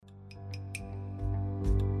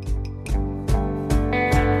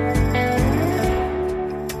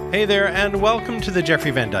Hey there, and welcome to the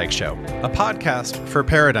Jeffrey Van Dyke Show, a podcast for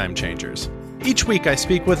paradigm changers. Each week I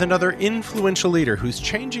speak with another influential leader who's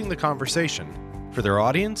changing the conversation for their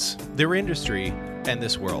audience, their industry, and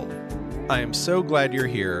this world. I am so glad you're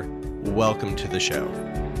here. Welcome to the show.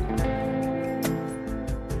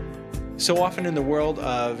 So often in the world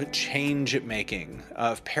of change making,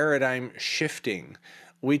 of paradigm shifting,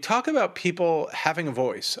 we talk about people having a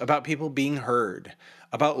voice, about people being heard,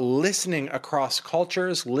 about listening across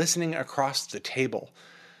cultures, listening across the table.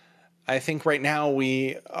 I think right now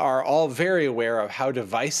we are all very aware of how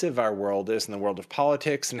divisive our world is in the world of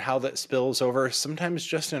politics and how that spills over sometimes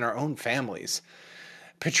just in our own families.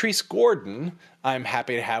 Patrice Gordon, I'm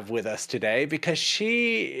happy to have with us today because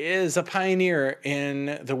she is a pioneer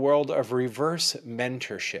in the world of reverse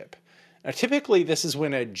mentorship. Now, typically, this is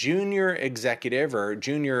when a junior executive or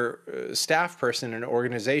junior staff person in an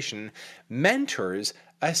organization mentors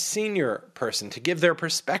a senior person to give their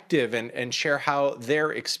perspective and share how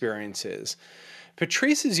their experience is.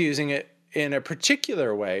 Patrice is using it in a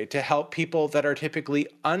particular way to help people that are typically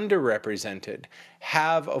underrepresented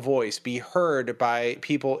have a voice, be heard by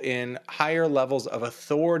people in higher levels of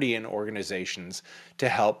authority in organizations to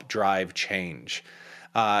help drive change.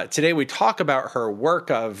 Today we talk about her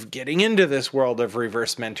work of getting into this world of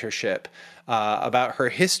reverse mentorship, about her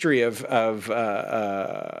history of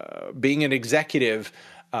being an executive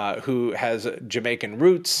who has Jamaican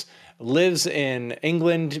roots, lives in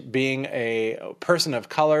England, being a person of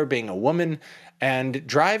color, being a woman, and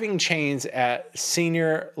driving change at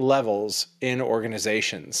senior levels in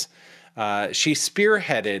organizations. She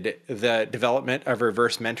spearheaded the development of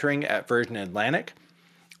reverse mentoring at Virgin Atlantic,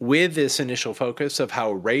 with this initial focus of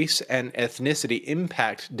how race and ethnicity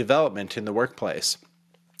impact development in the workplace.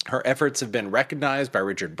 Her efforts have been recognized by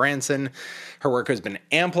Richard Branson. Her work has been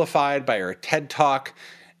amplified by her TED Talk.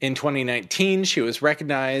 In 2019, she was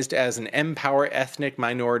recognized as an Empower Ethnic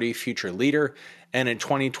Minority Future Leader, and in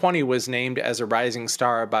 2020 was named as a rising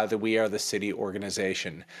star by the We Are the City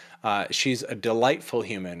organization. She's a delightful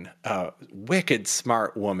human, a wicked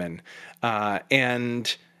smart woman,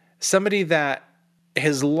 and somebody that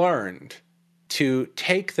has learned to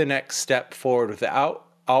take the next step forward without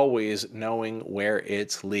always knowing where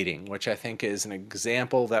it's leading, which I think is an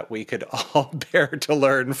example that we could all bear to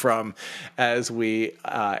learn from as we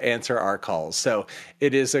answer our calls. So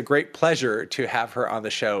it is a great pleasure to have her on the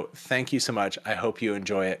show. Thank you so much. I hope you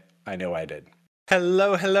enjoy it. I know I did.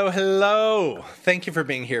 Hello, hello, hello. Thank you for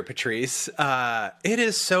being here, Patrice. It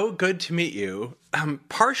is so good to meet you,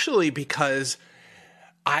 partially because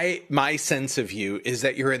my sense of you is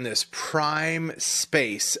that you're in this prime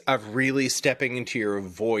space of really stepping into your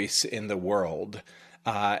voice in the world.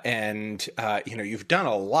 You've done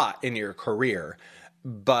a lot in your career,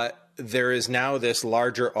 but there is now this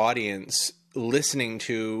larger audience listening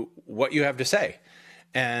to what you have to say.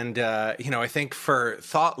 And, I think for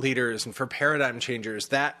thought leaders and for paradigm changers,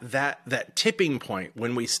 that tipping point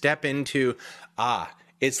when we step into,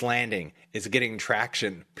 it's landing, it's getting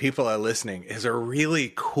traction, people are listening, is a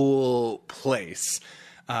really cool place.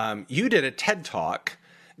 You did a TED Talk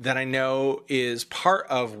that I know is part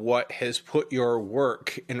of what has put your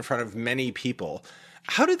work in front of many people.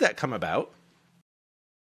 How did that come about?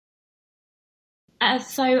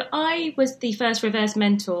 So I was the first reverse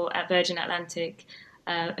mentor at Virgin Atlantic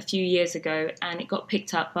a few years ago, and it got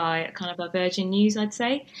picked up by kind of a Virgin News, I'd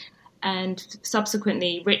say. And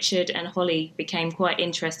subsequently, Richard and Holly became quite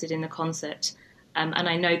interested in the concept. And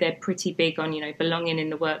I know they're pretty big on, belonging in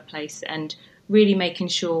the workplace and really making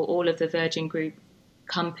sure all of the Virgin Group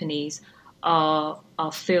companies are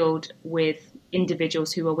filled with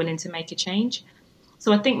individuals who are willing to make a change.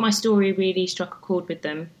 So I think my story really struck a chord with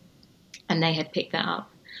them, and they had picked that up.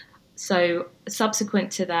 So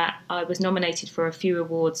subsequent to that, I was nominated for a few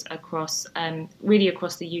awards across the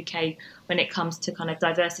UK when it comes to kind of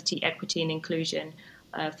diversity, equity and inclusion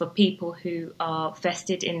for people who are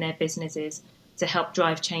vested in their businesses to help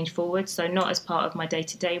drive change forward. So not as part of my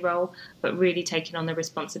day-to-day role, but really taking on the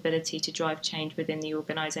responsibility to drive change within the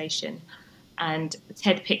organisation. And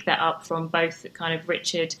Ted picked that up from both kind of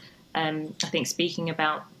Richard, I think speaking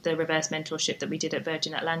about the reverse mentorship that we did at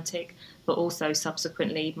Virgin Atlantic, but also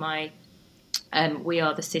subsequently my We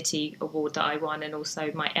Are the City award that I won, and also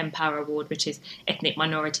my Empower award, which is Ethnic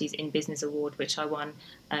Minorities in Business award, which I won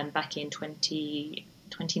back in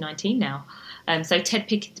 2019 now. So Ted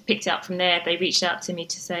picked it up from there. They reached out to me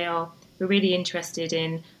to say, we're really interested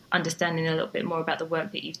in understanding a little bit more about the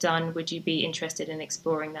work that you've done. Would you be interested in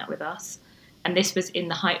exploring that with us? And this was in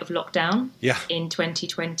the height of lockdown in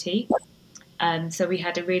 2020. So I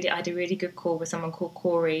had a really good call with someone called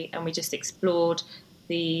Corey, and we just explored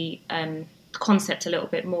the concept a little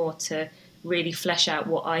bit more to really flesh out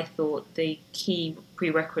what I thought the key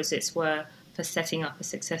prerequisites were for setting up a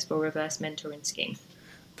successful reverse mentoring scheme.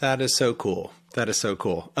 That is so cool. That is so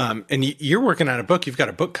cool. And you're working on a book. You've got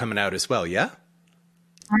a book coming out as well, yeah?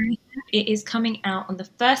 It is coming out on the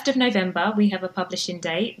 1st of November. We have a publishing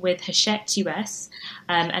date with Hachette US,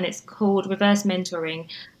 and it's called Reverse Mentoring,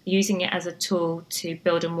 using it as a tool to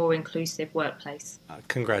build a more inclusive workplace.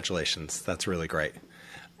 Congratulations. That's really great.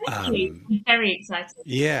 Thank you. I'm very excited.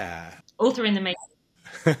 Yeah. Author in the making.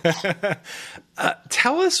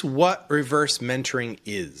 Tell us what reverse mentoring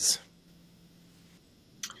is.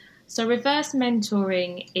 So reverse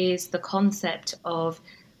mentoring is the concept of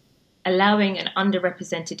allowing an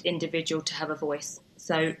underrepresented individual to have a voice.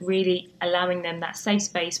 So really allowing them that safe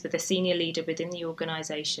space with a senior leader within the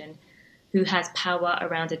organisation who has power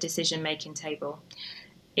around a decision-making table.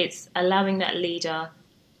 It's allowing that leader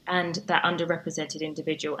and that underrepresented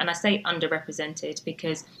individual. And I say underrepresented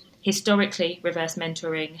because historically reverse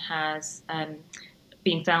mentoring has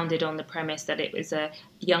been founded on the premise that it was a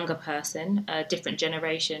younger person, a different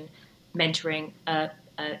generation, mentoring a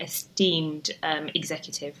esteemed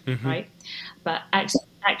executive, right? But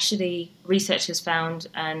actually, research has found,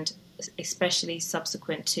 and especially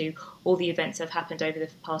subsequent to all the events that have happened over the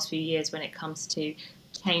past few years when it comes to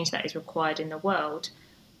change that is required in the world,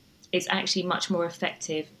 it's actually much more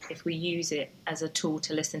effective if we use it as a tool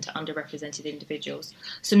to listen to underrepresented individuals.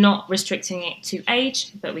 So not restricting it to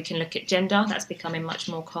age, but we can look at gender. That's becoming much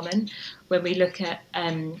more common. When we look at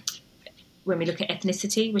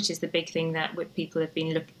ethnicity, which is the big thing that people have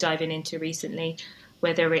been diving into recently,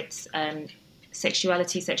 whether it's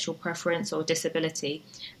sexuality, sexual preference, or disability,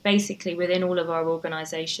 basically within all of our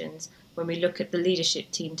organisations, when we look at the leadership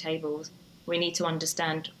team tables, we need to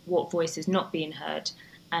understand what voice is not being heard,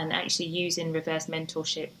 and actually using reverse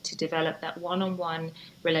mentorship to develop that one-on-one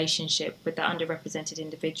relationship with the underrepresented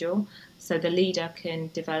individual, so the leader can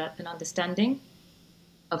develop an understanding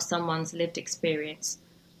of someone's lived experience,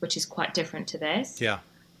 which is quite different to theirs. Yeah.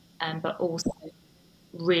 But also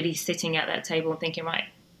really sitting at that table and thinking, right,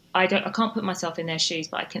 I can't put myself in their shoes,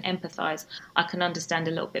 but I can empathise. I can understand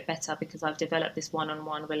a little bit better because I've developed this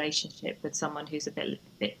one-on-one relationship with someone who's a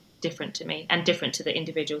bit different to me and different to the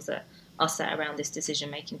individuals that are sat around this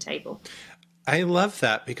decision-making table. I love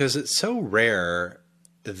that because it's so rare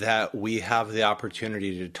that we have the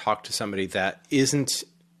opportunity to talk to somebody that isn't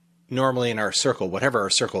normally in our circle, whatever our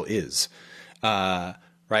circle is.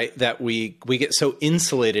 Right? That we get so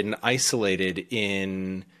insulated and isolated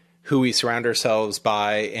in who we surround ourselves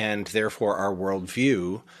by and therefore our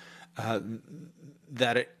worldview,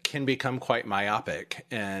 that it can become quite myopic.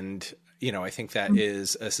 And, I think that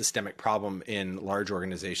is a systemic problem in large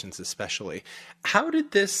organizations, especially. How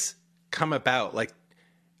did this come about? Like,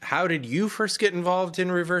 how did you first get involved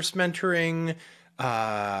in reverse mentoring?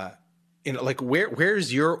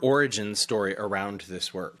 Where's your origin story around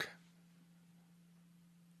this work?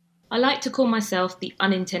 I like to call myself the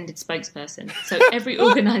unintended spokesperson. So every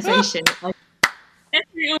organisation,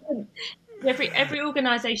 every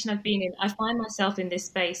organisation I've been in, I find myself in this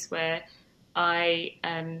space where I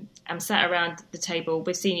am sat around the table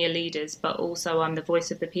with senior leaders, but also I'm the voice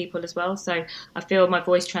of the people as well. So I feel my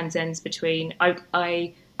voice transcends between.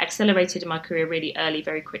 I accelerated in my career really early,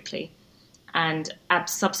 very quickly. And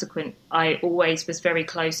subsequent, I always was very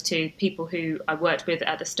close to people who I worked with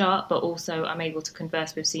at the start, but also I'm able to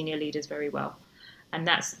converse with senior leaders very well. And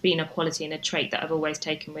that's been a quality and a trait that I've always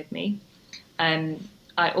taken with me. I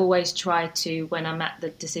always try to, when I'm at the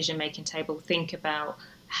decision-making table, think about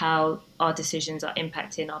how our decisions are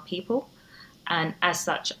impacting our people. And as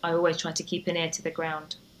such, I always try to keep an ear to the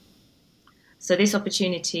ground. So this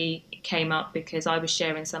opportunity came up because I was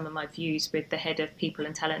sharing some of my views with the head of people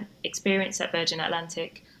and talent experience at Virgin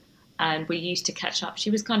Atlantic, and we used to catch up.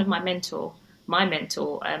 She was kind of my mentor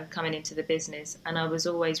coming into the business, and I was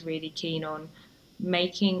always really keen on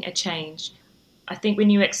making a change. I think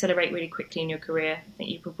when you accelerate really quickly in your career, I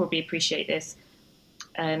think you could probably appreciate this.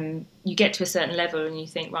 You get to a certain level and you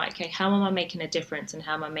think, right, okay, how am I making a difference and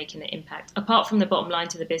how am I making an impact? Apart from the bottom line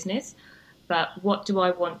to the business, but what do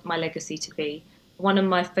I want my legacy to be? One of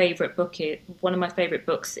my favourite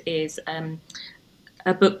books is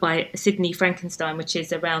a book by Sidney Frankenstein, which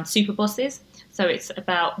is around super bosses. So it's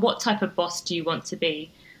about what type of boss do you want to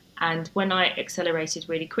be? And when I accelerated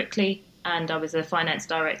really quickly, and I was a finance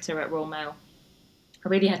director at Royal Mail, I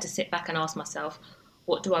really had to sit back and ask myself,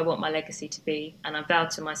 what do I want my legacy to be? And I vowed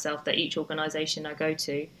to myself that each organisation I go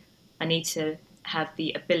to, I need to have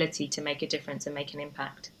the ability to make a difference and make an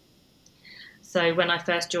impact. So when I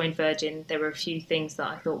first joined Virgin, there were a few things that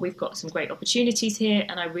I thought, we've got some great opportunities here,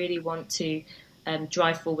 and I really want to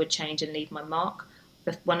drive forward change and leave my mark.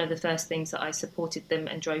 One of the first things that I supported them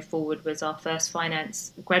and drove forward was our first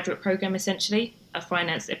finance graduate program, essentially, a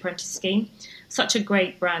finance apprentice scheme. Such a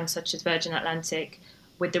great brand such as Virgin Atlantic,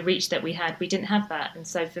 with the reach that we had, we didn't have that. And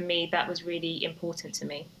so for me, that was really important to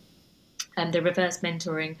me. And the reverse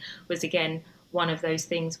mentoring was, again, one of those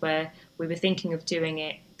things where we were thinking of doing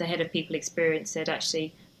it. The head of people experience said,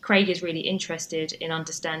 actually, Craig is really interested in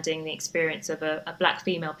understanding the experience of a black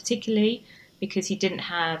female, particularly because he didn't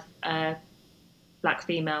have a black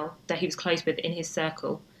female that he was close with in his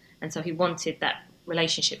circle. And so he wanted that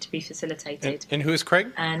relationship to be facilitated. And who is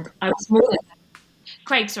Craig? And I was more than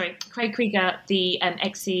Craig Krieger, the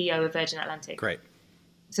ex-CEO of Virgin Atlantic. Great.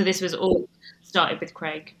 So this was all started with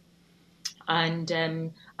Craig. And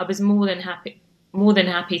I was more than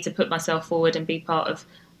happy to put myself forward and be part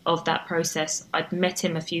of that process. I'd met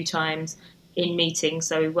him a few times in meetings,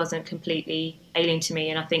 so he wasn't completely alien to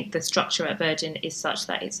me. And I think the structure at Virgin is such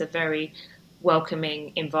that it's a very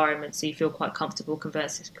welcoming environment, so you feel quite comfortable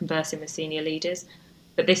conversing with senior leaders.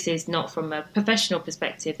 But this is not from a professional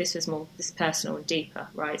perspective. This was more personal and deeper,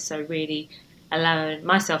 right? So really allowing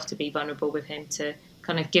myself to be vulnerable with him, to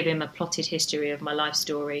kind of give him a plotted history of my life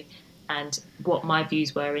story and what my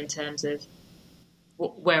views were in terms of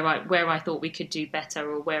where I thought we could do better,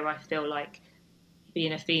 or where I feel like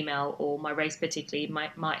being a female or my race particularly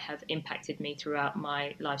might have impacted me throughout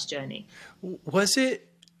my life's journey. Was it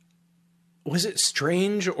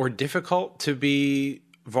strange or difficult to be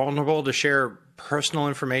vulnerable, to share personal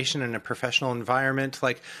information in a professional environment?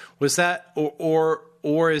 Like, was that,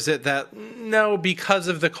 or is it that, no, because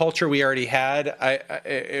of the culture we already had,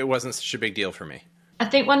 it wasn't such a big deal for me? I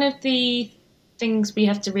think one of the things we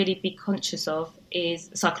have to really be conscious of is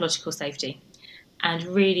psychological safety, and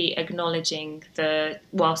really acknowledging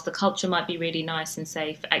whilst the culture might be really nice and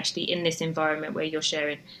safe, actually in this environment where you're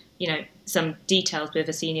sharing, some details with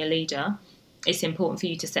a senior leader, it's important for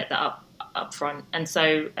you to set that up front. And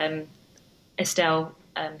so Estelle,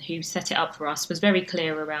 who set it up for us, was very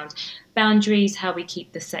clear around boundaries, how we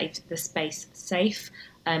keep the space safe,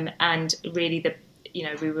 and really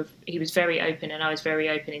he was very open, and I was very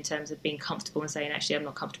open in terms of being comfortable and saying, actually, I'm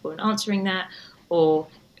not comfortable in answering that, or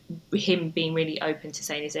him being really open to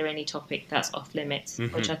saying, is there any topic that's off limits?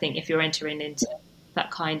 Mm-hmm. Which I think if you're entering into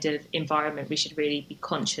that kind of environment, we should really be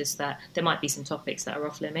conscious that there might be some topics that are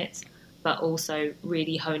off limits, but also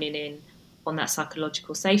really honing in on that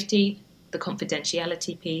psychological safety, the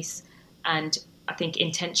confidentiality piece, and I think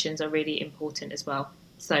intentions are really important as well.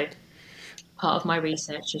 So part of my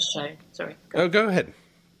research has shown... Sorry. Go ahead.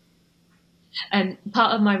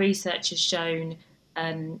 Part of my research has shown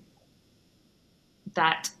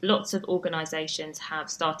that lots of organisations have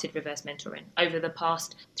started reverse mentoring over the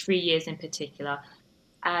past 3 years in particular,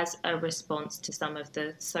 as a response to some of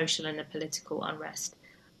the social and the political unrest.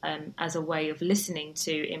 As a way of listening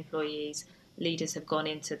to employees, leaders have gone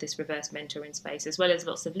into this reverse mentoring space, as well as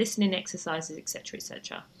lots of listening exercises, etc.,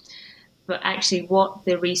 etc. But actually what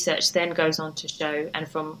the research then goes on to show, and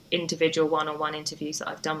from individual one-on-one interviews that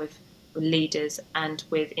I've done with leaders and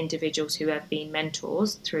with individuals who have been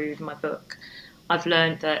mentors through my book, I've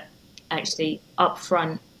learned that actually up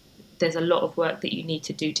front, there's a lot of work that you need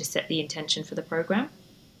to do to set the intention for the program.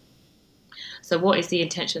 So what is the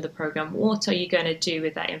intention of the program? What are you going to do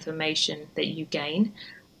with that information that you gain?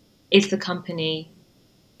 Is the company,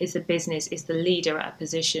 is the business, is the leader at a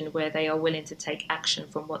position where they are willing to take action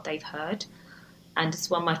from what they've heard? And it's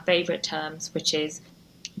one of my favourite terms, which is,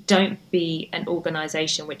 don't be an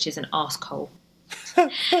organisation which is an arsehole.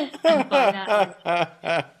 And by that,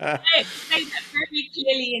 I say that very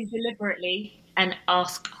clearly and deliberately, an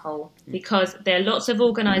arsehole, because there are lots of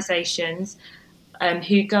organisations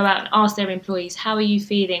who go out and ask their employees, how are you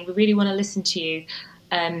feeling? We really want to listen to you.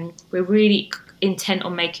 We're really intent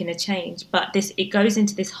on making a change. But it goes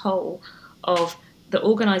into this hole of the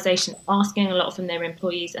organisation asking a lot from their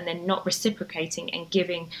employees and then not reciprocating and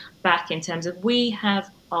giving back in terms of, we have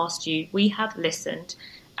asked you, we have listened,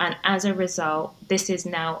 and as a result, this is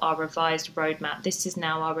now our revised roadmap. This is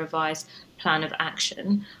now our revised plan of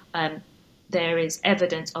action. There is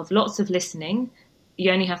evidence of lots of listening.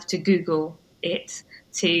 You only have to Google it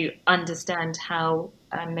to understand how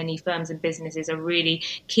many firms and businesses are really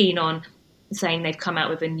keen on saying they've come out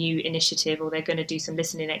with a new initiative, or they're going to do some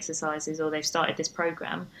listening exercises, or they've started this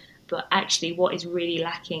program. But actually what is really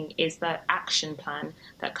lacking is that action plan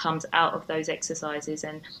that comes out of those exercises,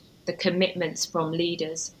 and the commitments from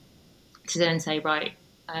leaders to then say, right,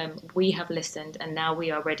 we have listened, and now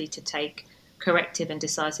we are ready to take corrective and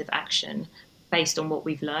decisive action based on what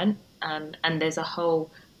we've learned. And there's a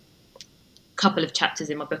whole couple of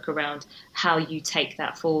chapters in my book around how you take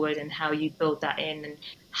that forward and how you build that in and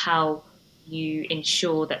how you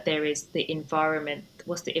ensure that there is the environment,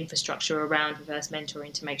 what's the infrastructure around reverse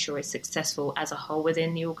mentoring to make sure it's successful as a whole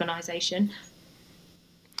within the organization.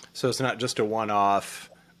 So it's not just a one-off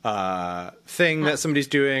thing that somebody's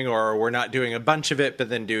doing, or we're not doing a bunch of it, but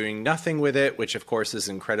then doing nothing with it, which of course is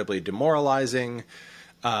incredibly demoralizing.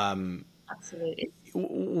 Absolutely.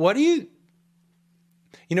 What do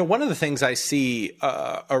you know, one of the things I see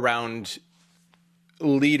around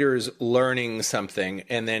leaders learning something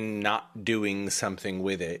and then not doing something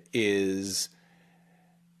with it is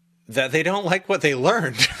that they don't like what they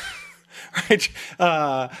learned, right?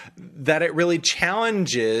 That it really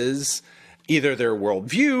challenges either their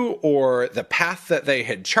worldview or the path that they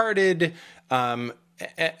had charted,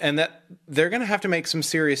 and that they're going to have to make some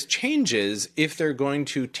serious changes if they're going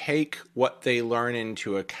to take what they learn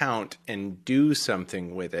into account and do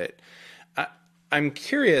something with it. I'm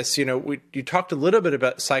curious, you talked a little bit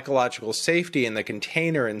about psychological safety in the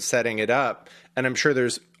container and setting it up, and I'm sure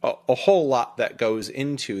there's a whole lot that goes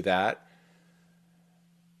into that.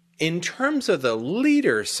 In terms of the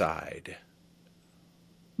leader side,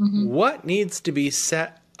 what needs to be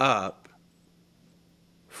set up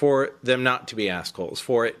for them not to be assholes,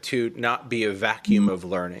 for it to not be a vacuum of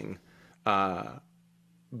learning,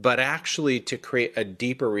 but actually to create a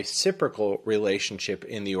deeper reciprocal relationship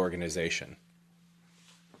in the organization?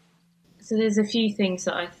 So there's a few things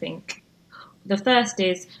that I think. The first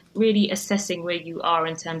is really assessing where you are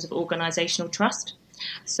in terms of organizational trust.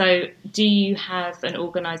 So do you have an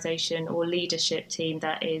organization or leadership team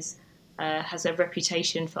that is has a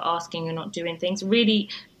reputation for asking and not doing things? Really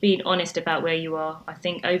being honest about where you are. I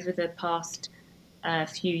think over the past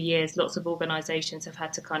few years, lots of organizations have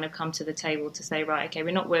had to kind of come to the table to say, right, okay,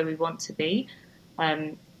 we're not where we want to be,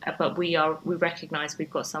 but we recognize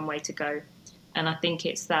we've got some way to go. And I think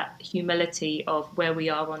it's that humility of where we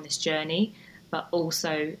are on this journey, but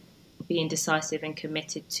also being decisive and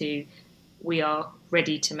committed to we are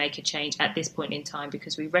ready to make a change at this point in time,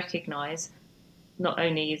 because we recognize not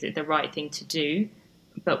only is it the right thing to do,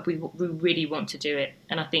 but we really want to do it.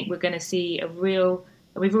 And I think we're going to see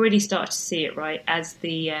we've already started to see it, right, as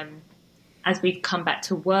we've come back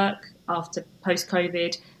to work after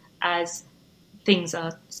post-COVID, as things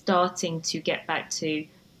are starting to get back to,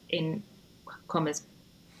 in commas,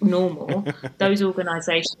 normal, those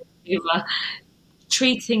organizations who are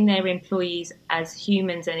treating their employees as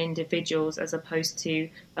humans and individuals as opposed to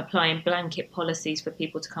applying blanket policies for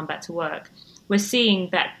people to come back to work. We're seeing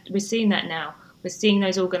that now. We're seeing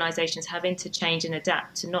those organizations having to change and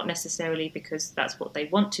adapt, to not necessarily because that's what they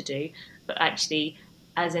want to do, but actually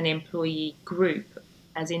as an employee group,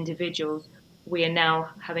 as individuals, we are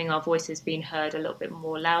now having our voices being heard a little bit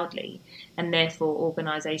more loudly, and therefore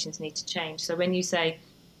organizations need to change. So when you say,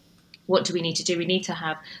 what do we need to do? We need to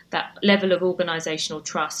have that level of organizational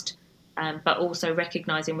trust, but also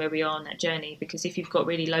recognizing where we are on that journey. Because if you've got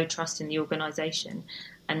really low trust in the organization,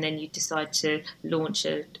 and then you decide to launch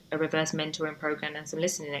a reverse mentoring program and some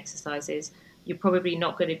listening exercises, you're probably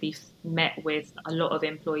not going to be met with a lot of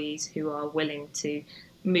employees who are willing to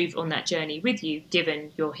move on that journey with you,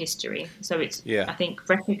 given your history. So it's, I think,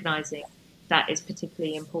 recognizing that is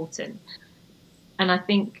particularly important. And I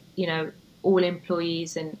think, all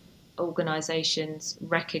employees and organizations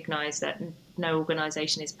recognize that no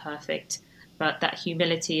organization is perfect, but that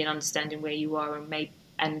humility and understanding where you are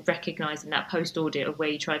and recognizing that post-audit of where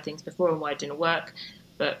you tried things before and why it didn't work,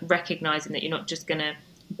 but recognizing that you're not just going to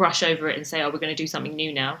brush over it and say, we're going to do something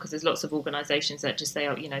new now, because there's lots of organizations that just say,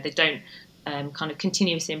 they don't kind of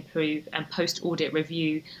continuously improve and post-audit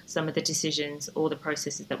review some of the decisions or the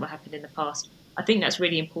processes that were happened in the past. I think that's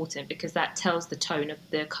really important, because that tells the tone of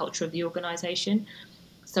the culture of the organization.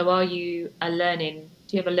 So do you have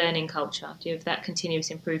a learning culture? Do you have that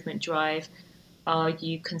continuous improvement drive? Are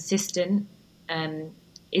you consistent?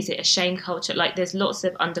 Is it a shame culture? Like, there's lots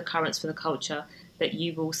of undercurrents for the culture that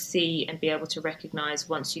you will see and be able to recognize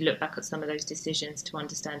once you look back at some of those decisions, to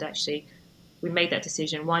understand, actually, we made that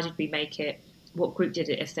decision. Why did we make it? What group did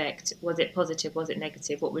it affect? Was it positive? Was it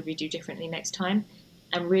negative? What would we do differently next time?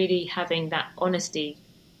 And really having that honesty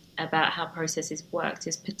about how processes worked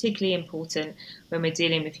is particularly important when we're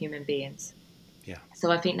dealing with human beings. Yeah.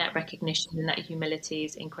 So I think that recognition and that humility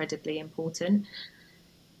is incredibly important.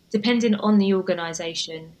 Depending on the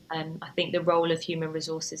organisation, I think the role of human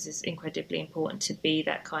resources is incredibly important, to be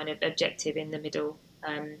that kind of objective in the middle,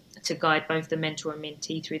 to guide both the mentor and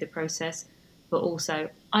mentee through the process. But also,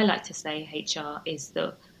 I like to say HR is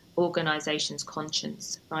the organisation's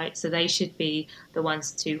conscience, right? So they should be the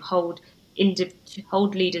ones to hold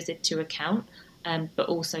leaders to account, but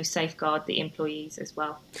also safeguard the employees as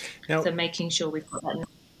well. Now, So making sure we've got that.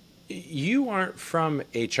 you aren't from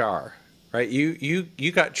HR, right?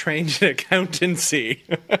 You got trained in accountancy.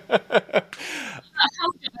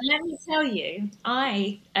 Let me tell you,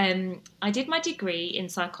 I did my degree in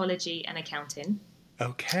psychology and accounting. I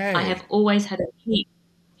Okay. have always had a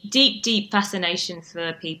deep fascination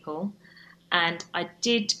for people, and I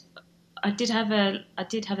did have a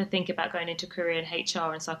think about going into a career in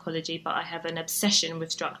HR and psychology, but I have an obsession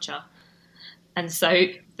with structure, and so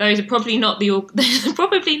those are probably not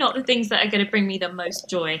probably not the things that are going to bring me the most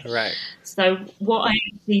joy. Right. So what I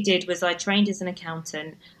actually did was I trained as an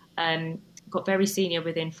accountant, got very senior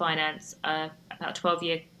within finance, about a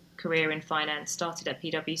 12-year career in finance, started at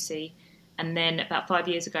PwC, and then about 5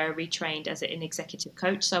 years ago I retrained as an executive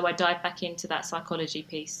coach. So I dived back into that psychology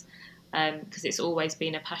piece because it's always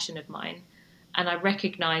been a passion of mine. And I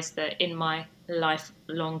recognised that in my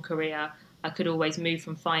lifelong career, I could always move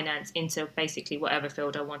from finance into basically whatever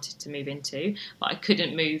field I wanted to move into, but I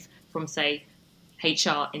couldn't move from, say,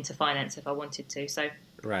 HR into finance if I wanted to. So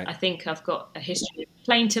Right. I think I've got a history of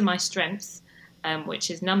playing to my strengths,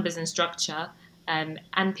 which is numbers and structure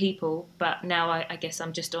and people. But now I guess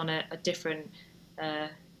I'm just on a different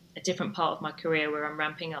part of my career where I'm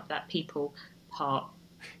ramping up that people part.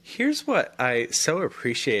 Here's what I so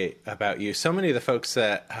appreciate about you. So many of the folks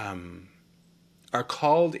that are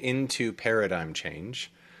called into paradigm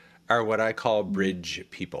change are what I call bridge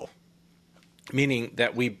people, meaning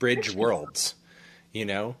that we bridge worlds, you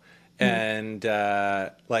know? And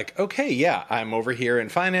like, okay, yeah, I'm over here in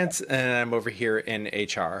finance and I'm over here in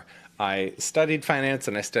HR. I studied finance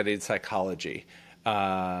and I studied psychology.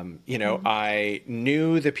 I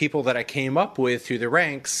knew the people that I came up with through the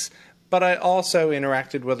ranks, but I also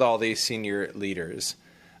interacted with all these senior leaders.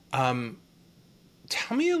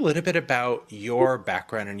 Tell me a little bit about your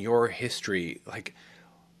background and your history. Like,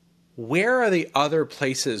 where are the other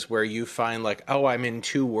places where you find like, oh, I'm in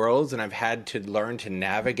two worlds and I've had to learn to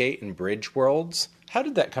navigate and bridge worlds? How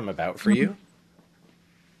did that come about for you?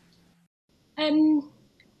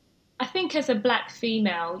 I think as a black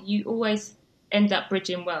female, you always end up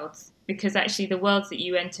bridging worlds because actually the worlds that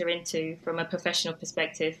you enter into from a professional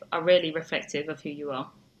perspective are really reflective of who you are.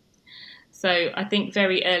 So I think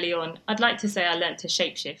very early on, I'd like to say I learnt to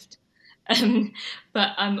shapeshift.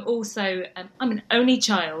 But I'm an only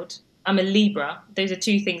child. I'm a Libra. Those are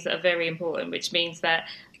two things that are very important, which means that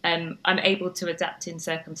I'm able to adapt in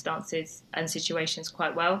circumstances and situations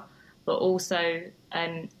quite well, but also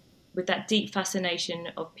with that deep fascination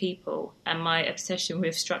of people and my obsession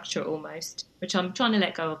with structure almost, which I'm trying to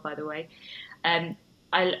let go of, by the way. I'm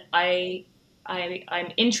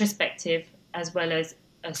introspective as well as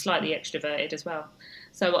slightly extroverted as well.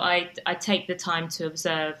 So I take the time to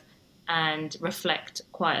observe and reflect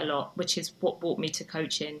quite a lot, which is what brought me to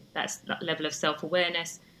coaching. That's that level of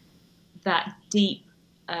self-awareness, that deep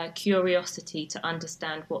curiosity to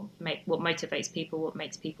understand what motivates people, what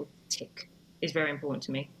makes people tick is very important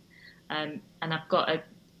to me. And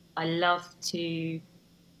I love to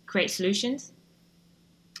create solutions.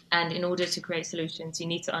 And in order to create solutions, you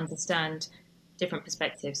need to understand different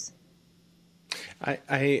perspectives. And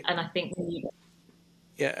I think when you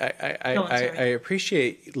Yeah, I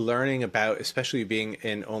appreciate learning about, especially being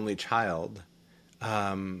an only child.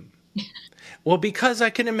 Well, because I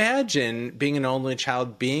can imagine being an only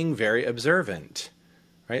child being very observant,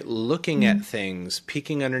 right? Looking at things,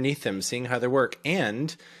 peeking underneath them, seeing how they work,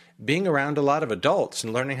 and being around a lot of adults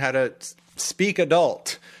and learning how to speak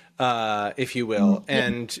adult, if you will.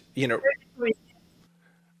 And,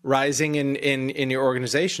 rising in your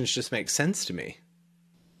organizations just makes sense to me.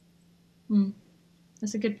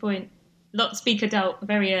 That's a good point. Not speak adult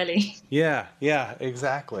very early. Yeah,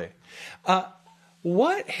 exactly.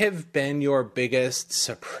 What have been your biggest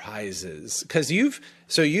surprises? Because you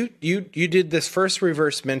did this first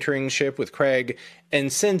reverse mentoringship with Craig,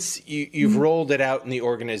 and since you've rolled it out in the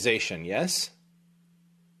organization, yes?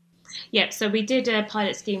 Yeah, so we did a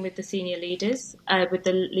pilot scheme with the senior leaders, with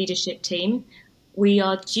the leadership team. We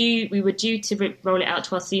were due to roll it out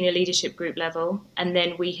to our senior leadership group level, and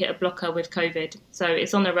then we hit a blocker with COVID. So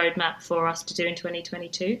it's on the roadmap for us to do in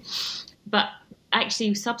 2022. But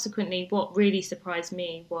actually, subsequently, what really surprised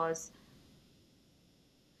me was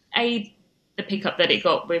A, the pickup that it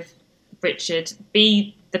got with Richard,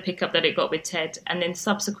 B, the pickup that it got with Ted, and then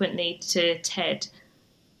subsequently to Ted,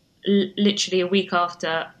 literally a week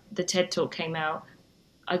after the TED Talk came out,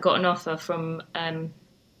 I got an offer from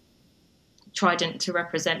Trident to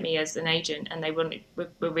represent me as an agent, and they were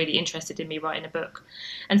really interested in me writing a book.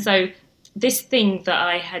 And so this thing that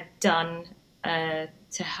I had done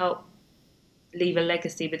to help leave a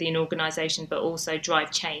legacy within the organisation, but also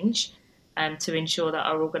drive change to ensure that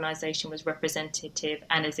our organisation was representative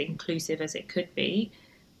and as inclusive as it could be,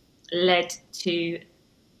 led to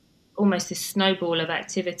almost this snowball of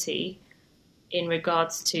activity in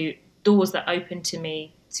regards to doors that opened to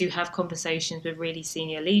me to have conversations with really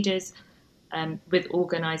senior leaders, with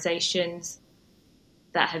organisations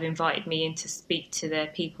that have invited me in to speak to their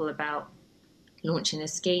people about launching a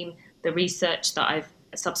scheme, the research that I've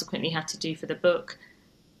subsequently had to do for the book,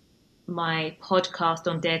 my podcast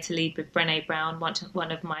on Dare to Lead with Brené Brown,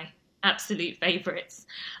 one of my absolute favourites,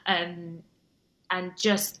 and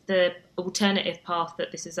just the alternative path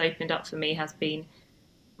that this has opened up for me has been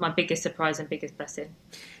my biggest surprise and biggest blessing.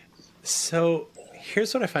 So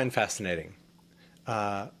here's what I find fascinating.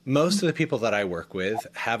 Most of the people that I work with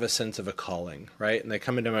have a sense of a calling, right? And they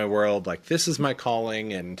come into my world like, this is my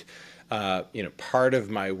calling. And, part of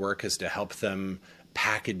my work is to help them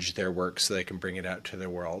package their work so they can bring it out to the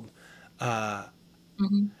world. And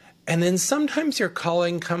then sometimes your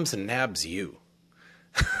calling comes and nabs you.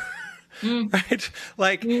 Right?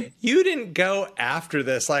 Like, you didn't go after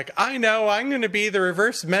this. Like, I know I'm going to be the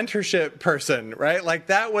reverse mentorship person, right? Like,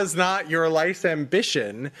 that was not your life's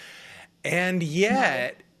ambition. And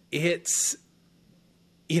yet it's,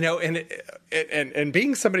 and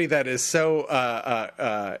being somebody that is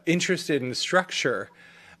so interested in structure,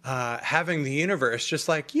 having the universe just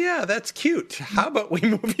like, yeah, that's cute. How about we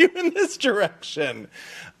move you in this direction?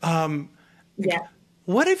 Yeah.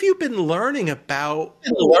 What have you been learning about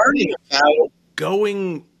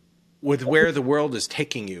going with where the world is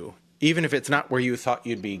taking you, even if it's not where you thought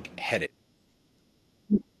you'd be headed?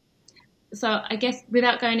 So I guess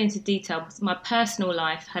without going into detail, my personal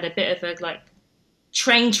life had a bit of a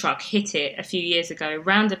train truck hit it a few years ago,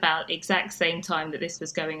 round about exact same time that this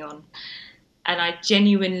was going on. And I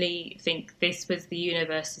genuinely think this was the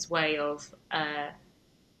universe's way of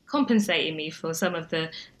compensating me for some of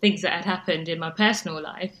the things that had happened in my personal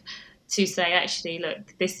life, to say, actually,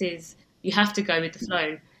 look, you have to go with the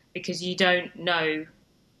flow, because you don't know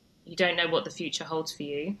what the future holds for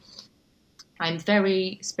you. I'm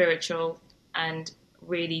very spiritual and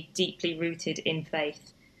really deeply rooted in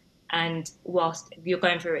faith. And whilst you're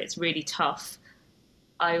going through it, it's really tough,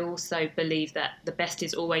 I also believe that the best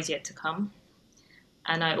is always yet to come.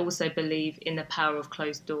 And I also believe in the power of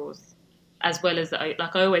closed doors, as well as, I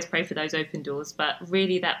always pray for those open doors, but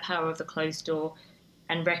really that power of the closed door,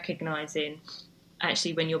 and recognizing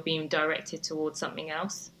actually when you're being directed towards something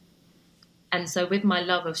else. And so with my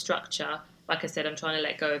love of structure, like I said, I'm trying to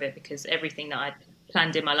let go of it, because everything that I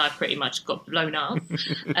planned in my life pretty much got blown up.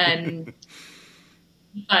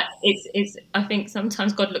 But it's I think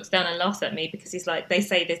sometimes God looks down and laughs at me, because he's like, they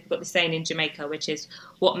say this, got this saying in Jamaica, which is,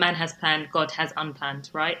 what man has planned, God has unplanned,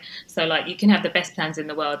 right? So you can have the best plans in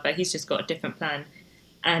the world, but he's just got a different plan.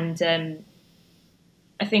 And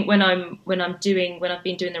I think when I've been doing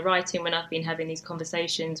the writing, when I've been having these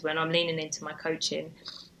conversations, when I'm leaning into my coaching,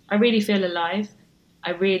 I really feel alive.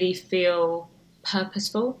 I really feel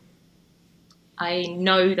purposeful. I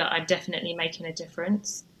know that I'm definitely making a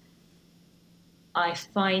difference. I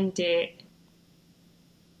feel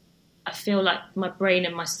like my brain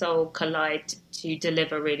and my soul collide to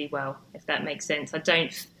deliver really well, if that makes sense. I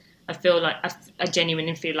feel like I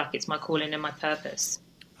genuinely feel like it's my calling and my purpose.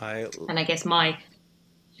 And I guess I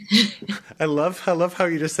love how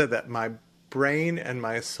you just said that. My brain and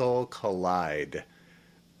my soul collide.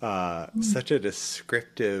 Such a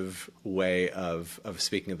descriptive way of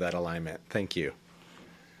speaking of that alignment. Thank you.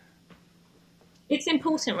 It's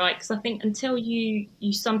important, right? Because I think until you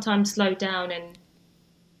sometimes slow down and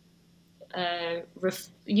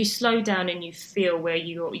you slow down and you feel where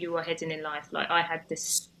you are heading in life. Like, I had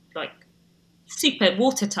this super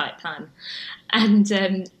watertight plan,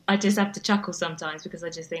 and I just have to chuckle sometimes, because I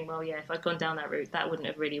just think, well, yeah, if I'd gone down that route, that wouldn't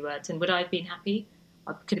have really worked. And would I have been happy?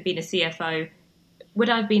 I could have been a CFO. Would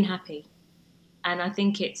I have been happy? And I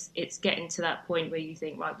think it's getting to that point where you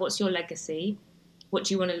think, right, what's your legacy? What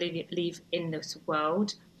do you want to leave in this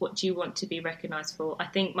world? What do you want to be recognised for? I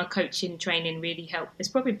think my coaching training really helped. It's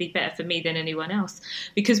probably better for me than anyone else,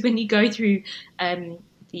 because when you go through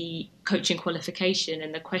the coaching qualification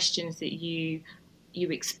and the questions that you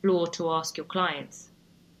explore to ask your clients,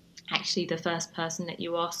 actually the first person that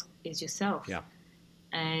you ask is yourself. Yeah.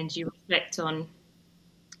 And you reflect on,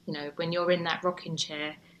 when you're in that rocking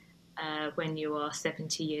chair, when you are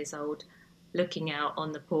 70 years old, looking out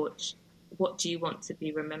on the porch, what do you want to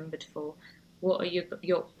be remembered for? What are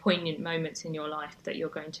your poignant moments in your life that you're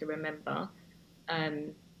going to remember?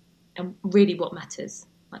 And really what matters,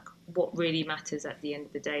 what really matters at the end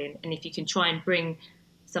of the day. And if you can try and bring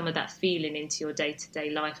some of that feeling into your day-to-day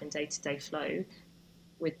life and day-to-day flow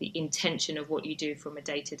with the intention of what you do from a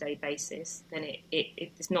day-to-day basis, then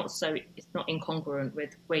it's not incongruent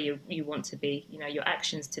with where you want to be. You know, your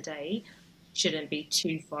actions today shouldn't be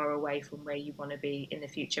too far away from where you want to be in the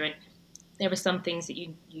future. And there are some things that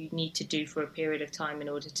you need to do for a period of time in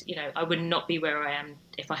order to, you know, I would not be where I am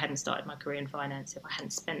if I hadn't started my career in finance, if I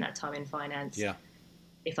hadn't spent that time in finance,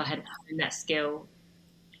 if I hadn't honed that skill.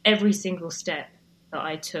 Every single step that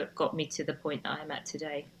I took got me to the point that I'm at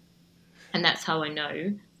today. And that's how I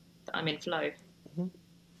know that I'm in flow.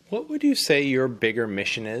 What would you say your bigger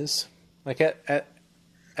mission is? Like at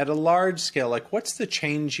a large scale, like what's the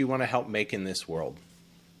change you want to help make in this world?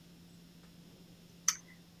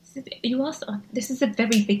 This is a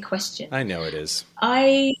very big question. I know it is.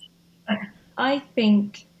 I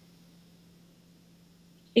think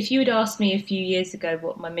if you had asked me a few years ago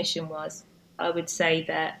what my mission was, I would say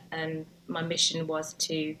that my mission was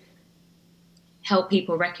to help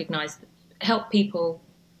people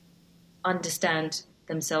understand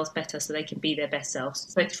themselves better so they can be their best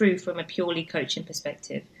selves. So from a purely coaching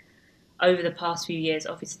perspective, over the past few years,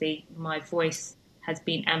 obviously my voice has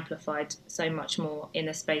been amplified so much more in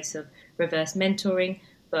the space of reverse mentoring,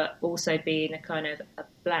 but also being a kind of a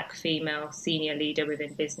black female senior leader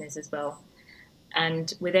within business as well.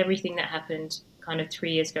 And with everything that happened kind of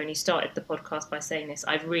 3 years ago, and you started the podcast by saying this,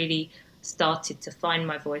 I've really started to find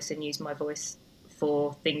my voice and use my voice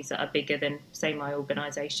for things that are bigger than, say, my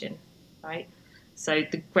organisation, right? So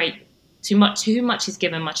too much is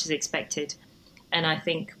given, much is expected. And I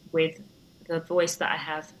think with the voice that I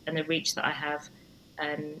have and the reach that I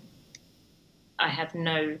have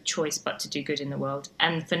no choice but to do good in the world.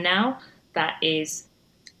 And for now, that is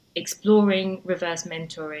exploring reverse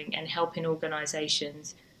mentoring and helping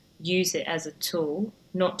organisations use it as a tool,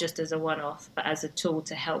 not just as a one-off, but as a tool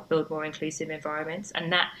to help build more inclusive environments.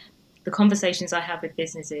 And that the conversations I have with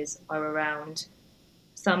businesses are around,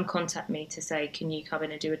 some contact me to say, can you come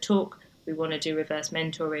in and do a talk? We want to do reverse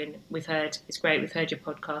mentoring. It's great, we've heard your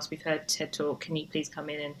podcast, we've heard TED Talk, can you please come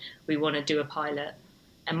in and we want to do a pilot?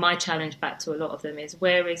 And my challenge back to a lot of them is,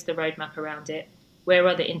 where is the roadmap around it? Where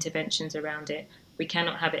are the interventions around it? We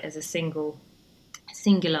cannot have it as a singular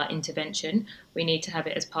intervention. We need to have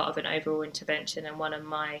it as part of an overall intervention. And one of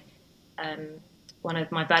my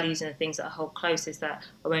values and the things that I hold close is that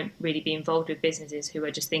I won't really be involved with businesses who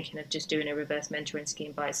are just thinking of just doing a reverse mentoring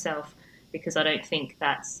scheme by itself, because I don't think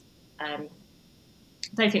that's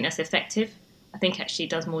effective. I think actually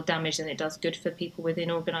it does more damage than it does good for people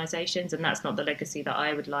within organisations, and that's not the legacy that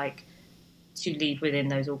I would like to lead within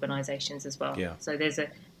those organisations as well. Yeah. So there's a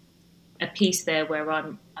piece there where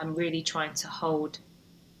I'm really trying to hold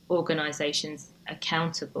organisations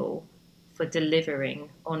accountable for delivering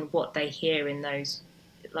on what they hear in those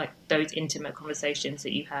intimate conversations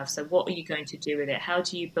that you have. So what are you going to do with it? How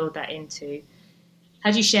do you build that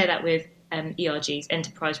how do you share that with ERGs,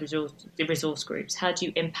 enterprise resource groups? How do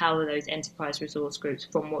you empower those enterprise resource groups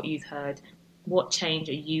from what you've heard? What change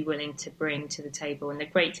are you willing to bring to the table? And the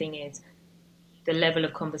great thing is the level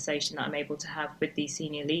of conversation that I'm able to have with these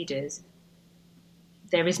senior leaders,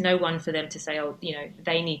 there is no one for them to say, oh, you know,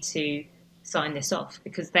 they need to sign this off,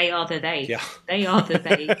 because they are the they. Yeah. They are the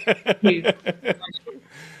they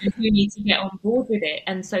who need to get on board with it.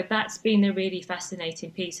 And so that's been a really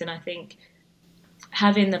fascinating piece. And I think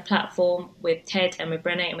having the platform with TED and with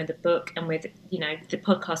Brené and with the book and with, you know, the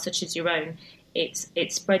podcast such as your own, it's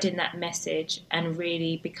spreading that message and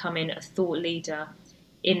really becoming a thought leader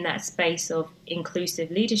in that space of inclusive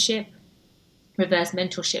leadership, reverse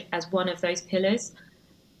mentorship as one of those pillars.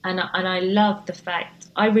 And I love the fact,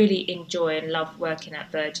 I really enjoy and love working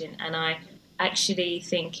at Virgin, and I actually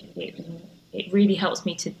think it really helps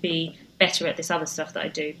me to be better at this other stuff that I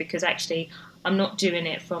do, because actually I'm not doing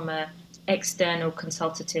it from a external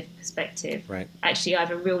consultative perspective. Right. Actually, I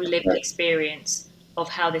have a real lived experience of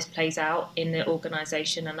how this plays out in the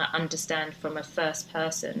organisation, and I understand from a first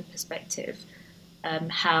person perspective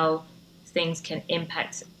how things can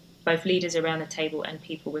impact both leaders around the table and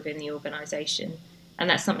people within the organisation. And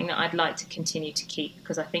that's something that I'd like to continue to keep,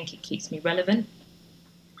 because I think it keeps me relevant.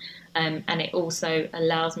 And it also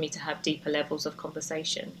allows me to have deeper levels of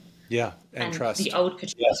conversation. Yeah, and trust. The old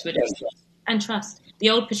Patrice would have, and trust. The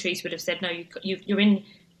old Patrice would have said, no, you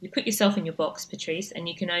put yourself in your box, Patrice, and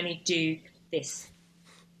you can only do this.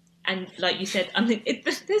 And like you said,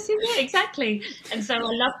 this is it, exactly. And so I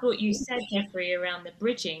loved what you said, Jeffrey, around the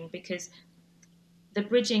bridging, because the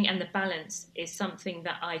bridging and the balance is something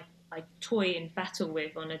that I toy and battle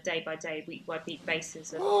with on a day-by-day, week-by-week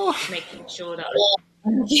basis of making sure that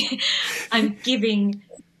I'm giving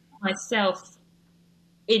myself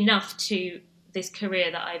enough to this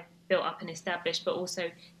career that I've built up and established, but also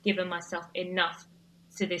given myself enough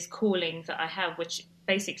to this calling that I have, which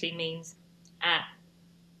basically means at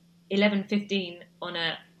 11:15 on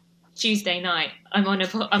a Tuesday night, I'm on a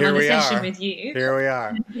session with you. Here we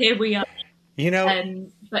are. Here we are. You know,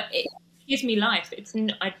 but it gives me life. It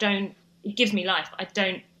gives me life. I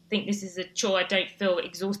don't think this is a chore. I don't feel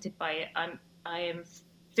exhausted by it.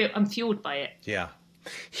 I'm fueled by it. Yeah.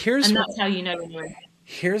 That's how you know when you're in it.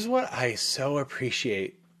 Here's what I so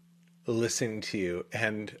appreciate listening to you,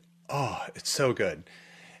 and it's so good.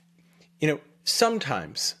 You know,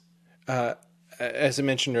 sometimes, as I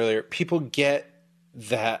mentioned earlier, people get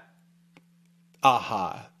that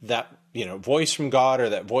that, voice from God or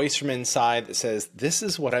that voice from inside that says, this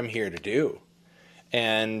is what I'm here to do.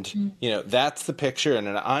 And, that's the picture, and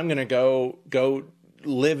I'm going to go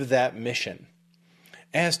live that mission.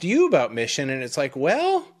 Asked you about mission, and it's like,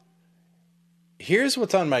 well, here's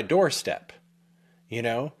what's on my doorstep,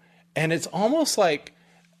 and it's almost like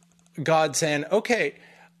God saying, okay,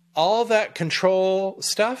 all that control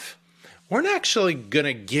stuff, we're not actually going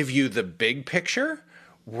to give you the big picture.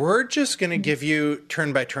 We're just going to give you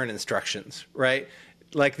turn-by-turn instructions, right?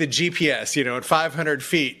 Like the GPS, at 500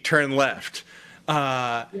 feet, turn left.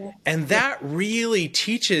 And that really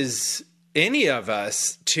teaches any of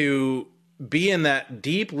us to be in that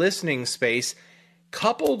deep listening space,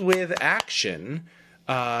 coupled with action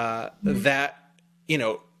that,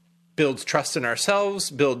 builds trust in ourselves,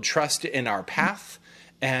 build trust in our path,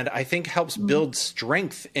 and I think helps build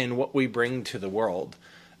strength in what we bring to the world.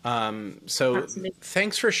 So Absolutely.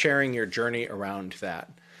 Thanks for sharing your journey around that.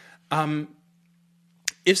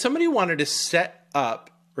 If somebody wanted to set up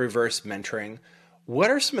reverse mentoring, what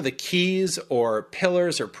are some of the keys or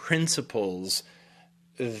pillars or principles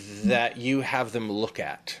that you have them look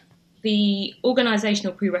at? The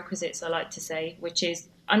organizational prerequisites, I like to say, which is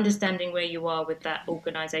understanding where you are with that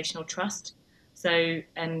organizational trust. So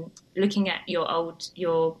looking at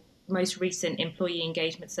your most recent employee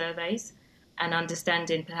engagement surveys and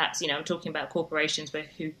understanding perhaps, I'm talking about corporations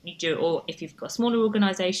who you do, or if you've got a smaller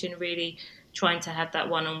organization, really trying to have that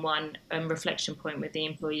one-on-one reflection point with the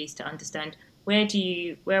employees to understand where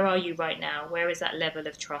are you right now? Where is that level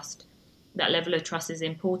of trust? That level of trust is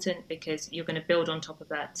important because you're going to build on top of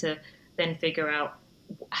that to then figure out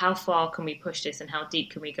how far can we push this and how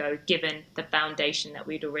deep can we go given the foundation that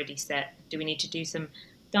we'd already set. Do we need to do some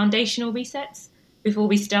foundational resets before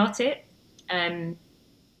we start it?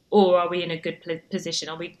 Or are we in a good position?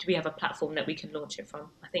 Do we have a platform that we can launch it from?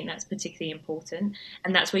 I think that's particularly important.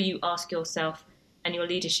 And that's where you ask yourself and your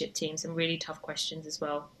leadership team some really tough questions as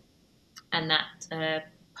well. And that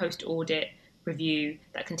post-audit review,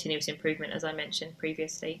 that continuous improvement, as I mentioned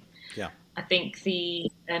previously. Yeah. I think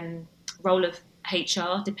the role of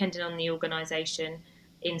HR, depending on the organisation,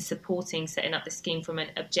 in supporting setting up the scheme from an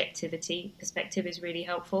objectivity perspective is really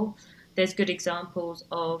helpful. There's good examples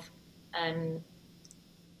of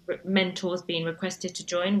mentors being requested to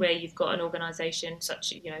join where you've got an organisation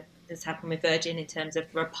such, this happened with Virgin in terms of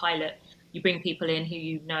for a pilot, you bring people in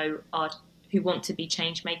who want to be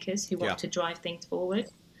change makers, who want to drive things forward.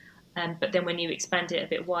 But then when you expand it a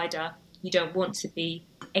bit wider, you don't want to be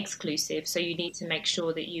exclusive. So you need to make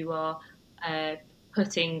sure that you are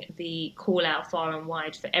putting the call out far and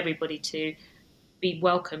wide for everybody to be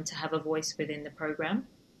welcome to have a voice within the program.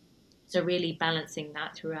 So really balancing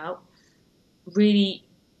that throughout, really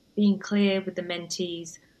being clear with the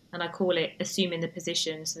mentees, and I call it assuming the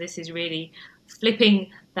position. So this is really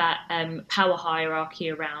flipping that power hierarchy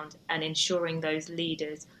around and ensuring those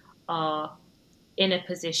leaders are in a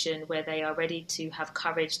position where they are ready to have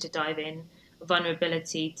courage to dive in,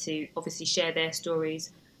 vulnerability to obviously share their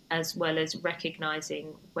stories, as well as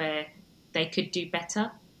recognizing where they could do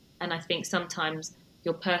better. And I think sometimes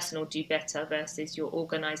your personal do better versus your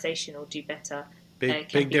organizational do better big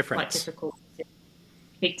difference. Quite difficult.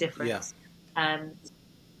 Big difference. Yeah.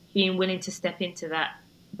 Being willing to step into that,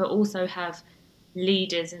 but also have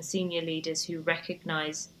leaders and senior leaders who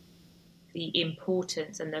recognize the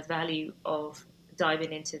importance and the value of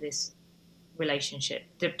diving into this relationship,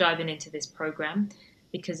 diving into this program,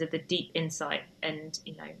 because of the deep insight. And,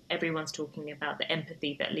 everyone's talking about the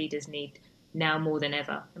empathy that leaders need now more than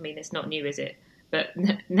ever. I mean, it's not new, is it? But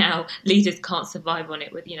now leaders can't survive on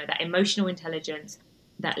it with, that emotional intelligence,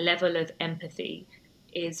 that level of empathy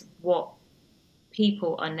is what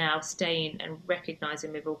people are now staying and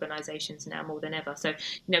recognizing with organizations now more than ever. So,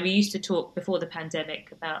 we used to talk before the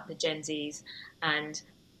pandemic about the Gen Zs and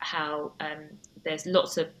how there's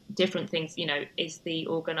lots of different things, is the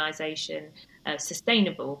organization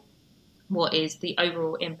sustainable? what is the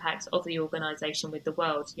overall impact of the organization with the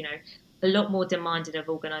world. A lot more demanded of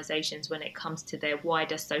organizations when it comes to their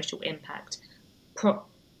wider social impact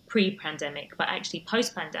pre-pandemic, but actually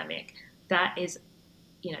post-pandemic, that is,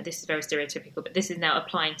 this is very stereotypical, but this is now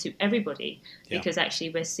applying to everybody, because actually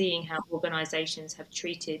we're seeing how organizations have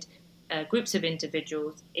treated groups of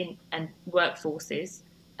individuals and workforces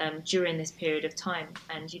during this period of time,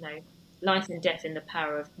 and life and death in the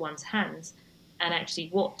power of one's hands. And actually,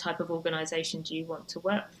 what type of organization do you want to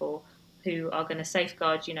work for, who are going to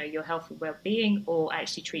safeguard your health and well-being, or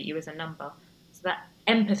actually treat you as a number? So that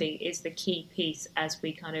empathy is the key piece as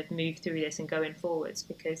we kind of move through this and going forwards,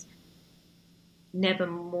 because never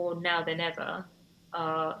more now than ever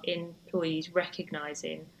are employees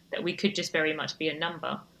recognizing that we could just very much be a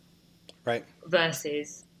number, right,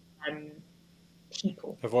 versus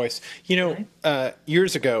people. A voice.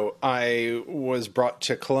 Years ago, I was brought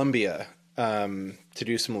to Columbia to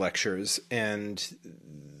do some lectures, and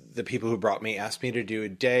the people who brought me asked me to do a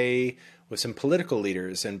day with some political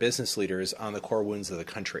leaders and business leaders on the core wounds of the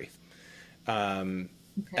country. And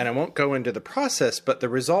I won't go into the process, but the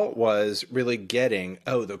result was really getting,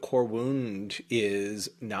 the core wound is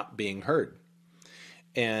not being heard.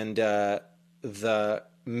 And the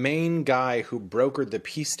main guy who brokered the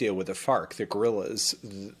peace deal with the FARC, the guerrillas,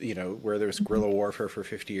 where there was guerrilla warfare for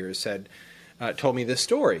 50 years, told me this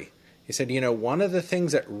story. He said, one of the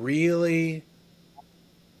things that really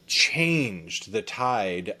changed the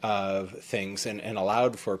tide of things and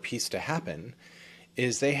allowed for peace to happen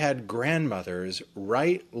is they had grandmothers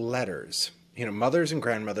write letters, mothers and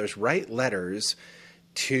grandmothers write letters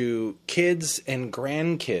to kids and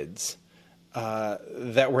grandkids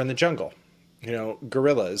that were in the jungle,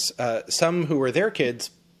 guerrillas, some who were their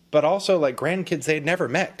kids, but also like grandkids they had never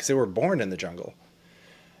met because they were born in the jungle.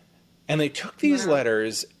 And they took these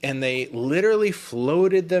letters and they literally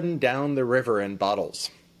floated them down the river in bottles.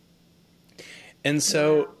 And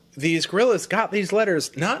so these guerrillas got these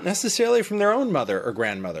letters, not necessarily from their own mother or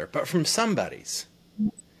grandmother, but from somebody's.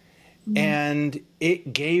 And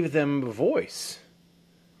it gave them a voice,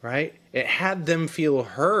 right? It had them feel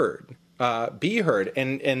heard, be heard.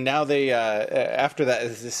 And now they, after that,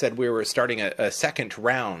 as I said, we were starting a second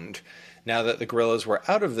round, now that the guerrillas were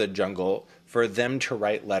out of the jungle, for them to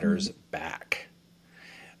write letters back,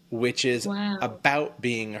 which is about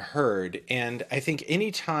being heard. And I think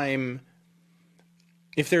anytime,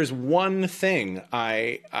 if there's one thing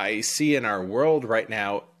I see in our world right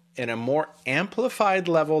now in a more amplified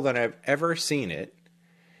level than I've ever seen it,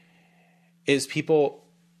 is people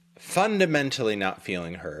fundamentally not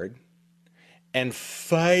feeling heard and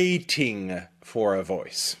fighting for a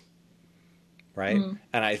voice. Right.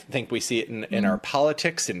 And I think we see it in our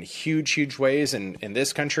politics in huge, huge ways, in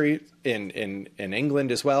this country, in England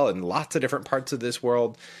as well, in lots of different parts of this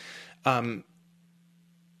world. So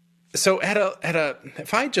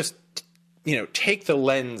if I just, take the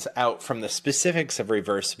lens out from the specifics of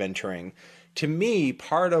reverse mentoring, to me,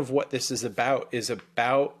 part of what this is about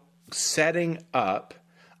setting up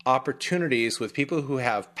opportunities with people who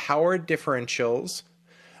have power differentials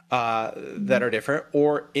that are different,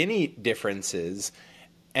 or any differences,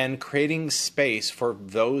 and creating space for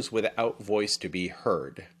those without voice to be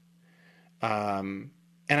heard. And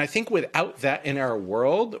I think without that in our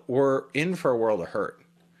world, we're in for a world of hurt.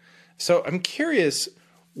 So I'm curious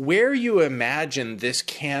where you imagine this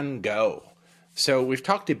can go. So we've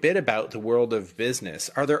talked a bit about the world of business.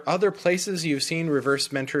 Are there other places you've seen reverse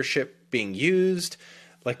mentorship being used?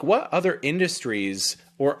 Like, what other industries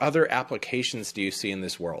or other applications do you see in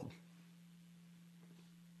this world?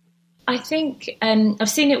 I think I've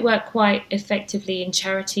seen it work quite effectively in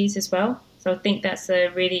charities as well. So I think that's a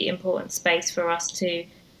really important space for us to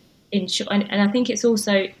ensure. And I think it's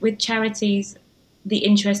also with charities, the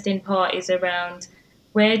interesting part is around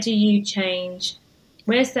where's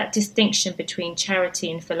that distinction between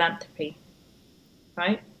charity and philanthropy,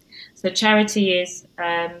 right? So charity is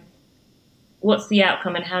what's the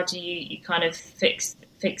outcome and how do you kind of fix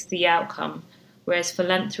the outcome, whereas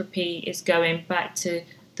philanthropy is going back to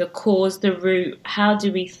the cause, the root. How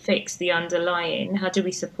do we fix the underlying? How do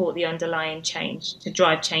we support the underlying change to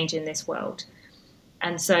drive change in this world?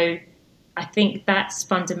 And so I think that's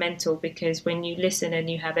fundamental, because when you listen and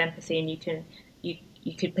you have empathy and you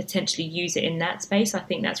could potentially use it in that space, I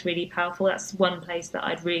think that's really powerful. That's one place that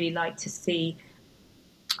I'd really like to see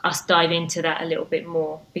us dive into that a little bit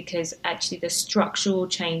more, because actually the structural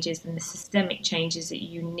changes and the systemic changes that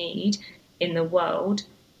you need in the world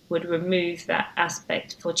would remove that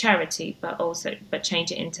aspect for charity, but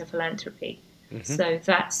change it into philanthropy. So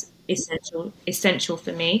that's essential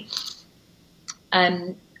for me.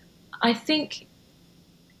 I think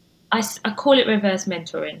I call it reverse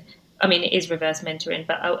mentoring. I mean, it is reverse mentoring,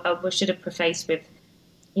 but I should have prefaced with,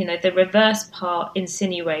 the reverse part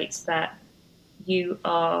insinuates that you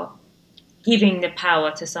are giving the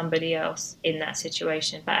power to somebody else in that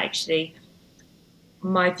situation. But actually,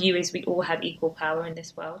 my view is we all have equal power in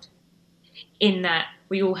this world, in that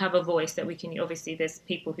we all have a voice that we can, obviously there's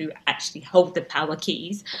people who actually hold the power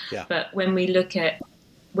keys. Yeah. But when we're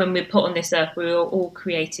put on this earth, we're all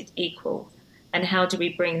created equal. And how do we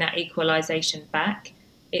bring that equalization back?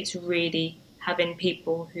 It's really having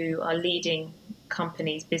people who are leading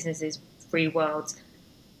companies, businesses, free worlds,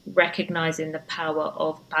 recognizing the power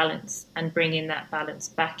of balance and bringing that balance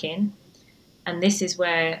back in. And this is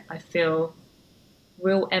where I feel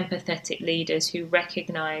real empathetic leaders who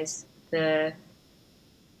recognize the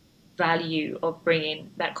value of bringing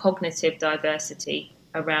that cognitive diversity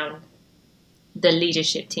around the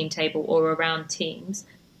leadership team table or around teams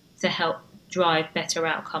to help drive better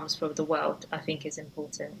outcomes for the world, I think is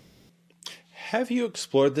important. Have you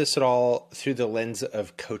explored this at all through the lens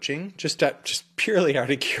of coaching? Just purely out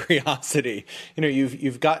of curiosity.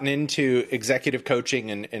 You've gotten into executive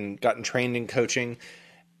coaching and gotten trained in coaching.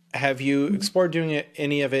 Have you explored doing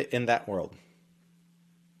any of it in that world?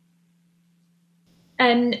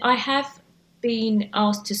 And I have been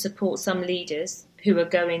asked to support some leaders who are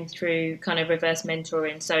going through kind of reverse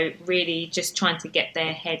mentoring. So really just trying to get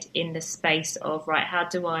their head in the space of, right, how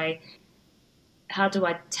do I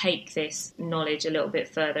take this knowledge a little bit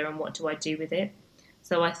further and what do I do with it?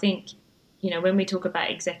 So I think, when we talk about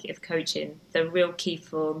executive coaching, the real key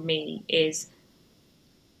for me is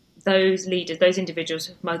those leaders, those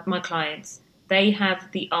individuals, my clients, they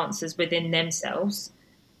have the answers within themselves.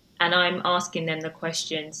 And I'm asking them the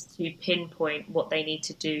questions to pinpoint what they need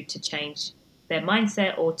to do to change their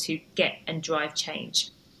mindset or to get and drive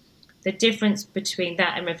change. The difference between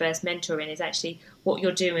that and reverse mentoring is actually what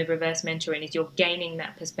you're doing with reverse mentoring is you're gaining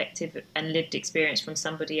that perspective and lived experience from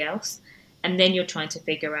somebody else. And then you're trying to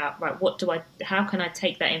figure out, right, how can I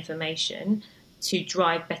take that information to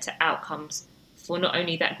drive better outcomes for not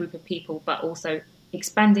only that group of people, but also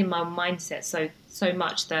expanding my mindset so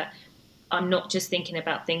much that I'm not just thinking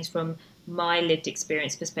about things from my lived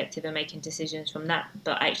experience perspective and making decisions from that,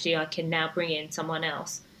 but actually I can now bring in someone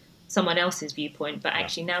else's viewpoint. But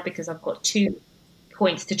actually now, because I've got 2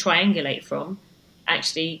 points to triangulate from,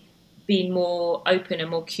 actually being more open and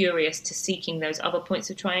more curious to seeking those other points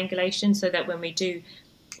of triangulation, so that when we do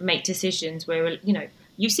make decisions where,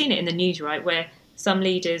 you've seen it in the news, right, where some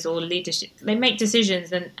leaders or leadership, they make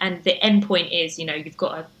decisions and the end point is, you've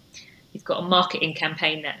got a marketing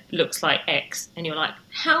campaign that looks like X, and you're like,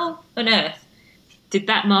 how on earth did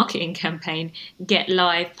that marketing campaign get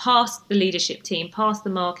live past the leadership team, past the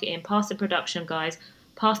marketing, past the production guys,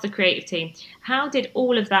 past the creative team? How did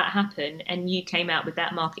all of that happen? And you came out with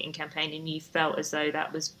that marketing campaign and you felt as though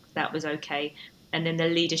that was okay. And then the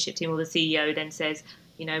leadership team or the CEO then says,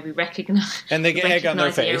 we recognize, and they get egg on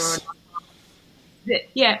their face.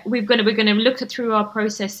 We're going to look through our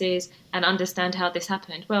processes and understand how this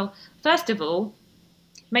happened. Well, first of all,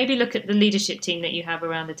 maybe look at the leadership team that you have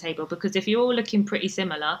around the table, because if you're all looking pretty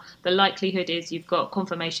similar, the likelihood is you've got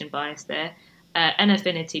confirmation bias there, an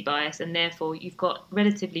affinity bias, and therefore you've got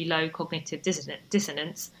relatively low cognitive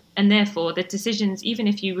dissonance. And therefore the decisions, even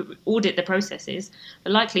if you audit the processes, the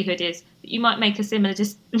likelihood is that you might make a similar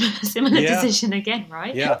decision again,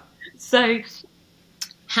 right? Yeah. So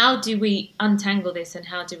how do we untangle this and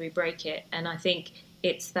how do we break it? And I think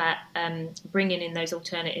it's that bringing in those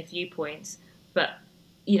alternative viewpoints. But,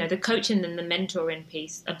 the coaching and the mentoring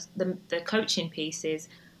piece, the coaching piece is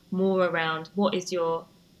more around what is your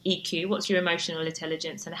EQ, what's your emotional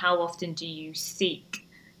intelligence, and how often do you seek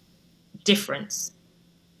difference?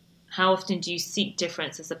 How often do you seek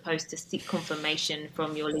difference as opposed to seek confirmation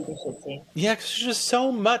from your leadership team? Yeah, because there's just so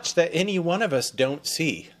much that any one of us don't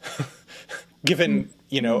see. Given,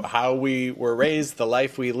 how we were raised, the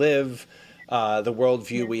life we live, the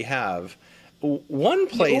worldview we have. One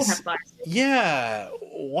place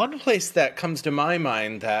that comes to my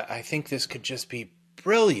mind that I think this could just be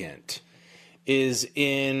brilliant is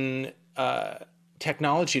in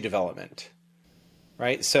technology development,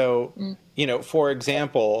 right? So, for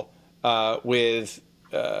example, with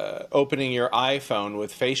opening your iPhone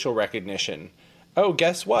with facial recognition,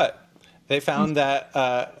 guess what? They found that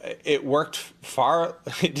it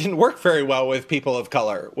didn't work very well with people of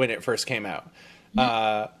color when it first came out.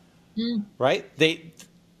 Right?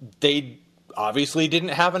 They obviously didn't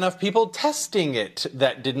have enough people testing it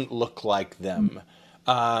that didn't look like them.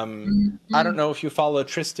 I don't know if you follow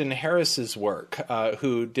Tristan Harris's work,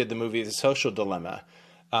 who did the movie The Social Dilemma.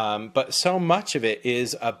 But so much of it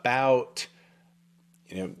is about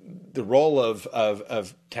the role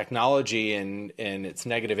of technology and its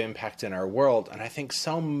negative impact in our world. And I think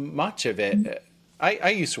so much of it, I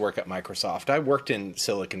used to work at Microsoft. I worked in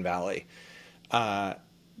Silicon Valley. And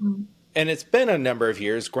it's been a number of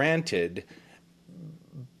years, granted,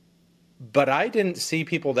 but I didn't see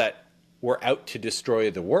people that were out to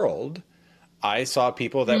destroy the world. I saw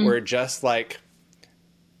people that were just like,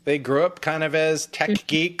 they grew up kind of as tech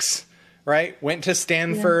geeks, right? Went to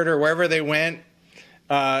Stanford or wherever they went,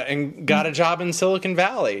 and got a job in Silicon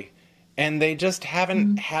Valley. And they just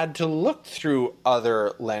haven't had to look through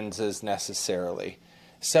other lenses necessarily.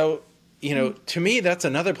 So, to me, that's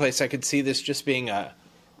another place I could see this just being a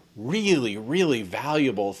really, really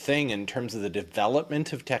valuable thing in terms of the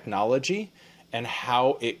development of technology and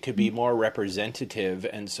how it could be more representative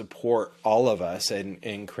and support all of us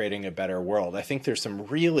in creating a better world. I think there's some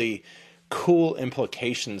really cool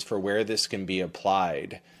implications for where this can be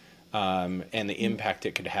applied, and the impact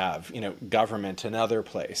it could have, government, another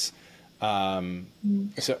place. So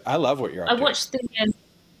I love what you're up to.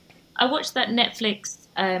 I watched that Netflix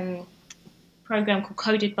program called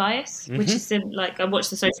Coded Bias, which is like, I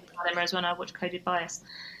watched The Social Dilemma as well. I watched Coded Bias,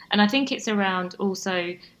 and I think it's around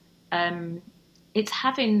also it's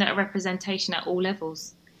having that representation at all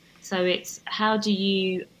levels. So it's how do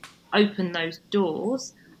you open those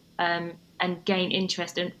doors and gain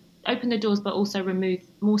interest and open the doors, but also remove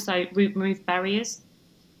barriers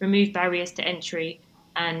to entry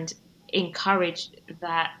and encourage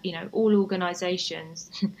that, all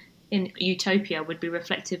organizations in utopia would be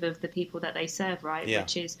reflective of the people that they serve, right? Yeah.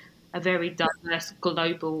 Which is a very diverse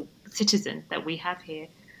global citizen that we have here.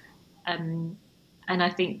 And I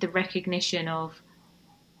think the recognition of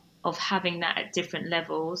having that at different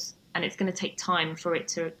levels, and it's going to take time for it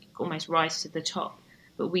to almost rise to the top,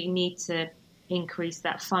 but we need to increase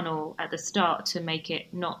that funnel at the start to make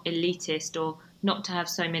it not elitist or not to have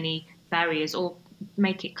so many barriers, or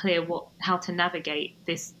make it clear how to navigate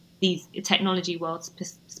these technology worlds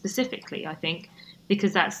specifically, I think,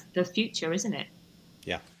 because that's the future, isn't it?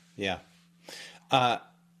 Yeah.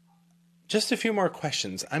 Just a few more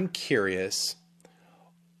questions. I'm curious,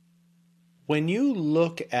 when you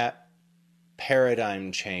look at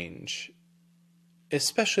paradigm change,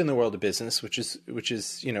 especially in the world of business, which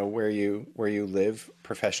is where you live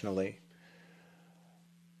professionally,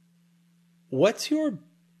 what's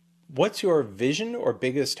your vision or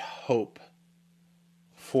biggest hope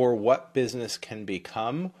for what business can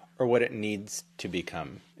become or what it needs to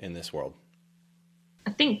become in this world?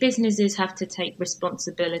 I think businesses have to take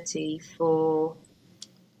responsibility for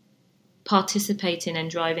participating and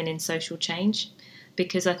driving in social change,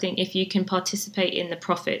 because I think if you can participate in the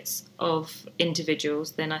profits of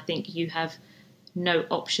individuals, then I think you have no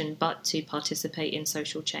option but to participate in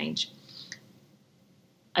social change.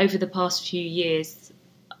 Over the past few years,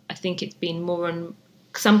 I think it's been more on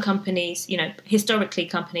some companies, historically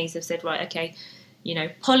companies have said, right, okay,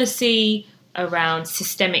 policy around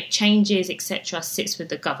systemic changes, etc., sits with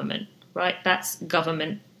the government, right? That's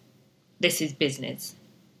government. This is business.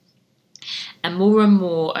 And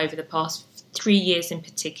more over the past 3 years in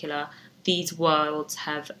particular, these worlds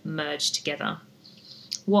have merged together.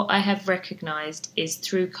 What I have recognized is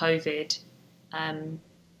through COVID,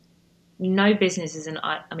 no businesses,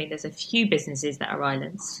 there's a few businesses that are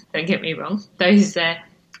islands, don't get me wrong. Those $1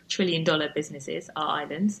 trillion businesses are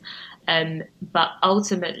islands. But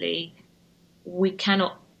ultimately, we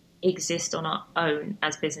cannot exist on our own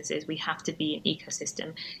as businesses. We have to be an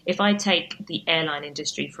ecosystem. If I take the airline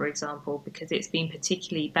industry, for example, because it's been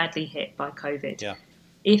particularly badly hit by COVID,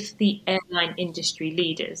 if the airline industry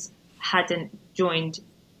leaders hadn't joined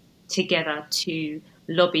together to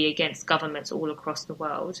lobby against governments all across the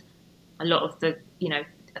world, a lot of the,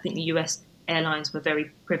 I think the US airlines were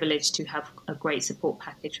very privileged to have a great support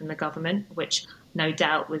package from the government, which no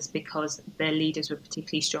doubt was because their leaders were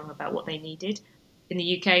particularly strong about what they needed. In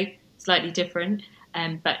the UK, slightly different,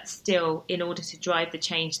 but still, in order to drive the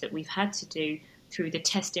change that we've had to do through the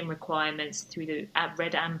testing requirements, through the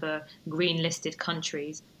red, amber, green listed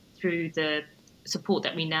countries, through the support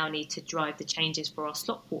that we now need to drive the changes for our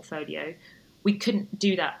slot portfolio, we couldn't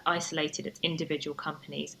do that isolated as individual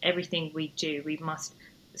companies. Everything we do, we must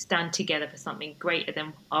stand together for something greater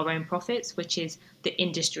than our own profits, which is the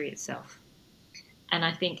industry itself. And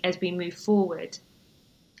I think as we move forward,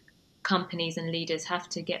 companies and leaders have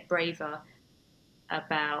to get braver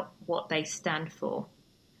about what they stand for.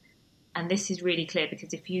 And this is really clear,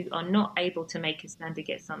 because if you are not able to make a stand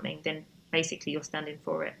against something, then basically you're standing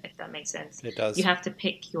for it, if that makes sense. It does. You have to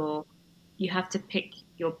pick your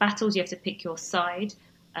battles, you have to pick your side.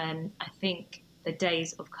 And I think the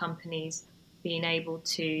days of companies being able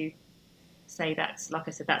to say that's, like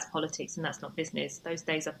I said, that's politics and that's not business. Those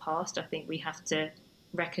days are past. I think we have to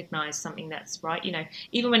recognize something that's right.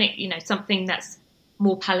 Even when something that's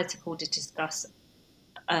more palatable to discuss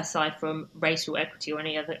aside from racial equity or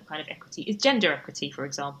any other kind of equity is gender equity, for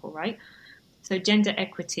example, right? So gender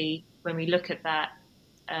equity, when we look at that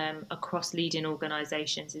across leading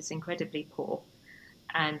organizations, is incredibly poor.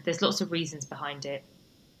 And there's lots of reasons behind it.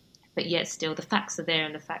 But yet still, the facts are there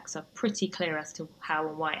and the facts are pretty clear as to how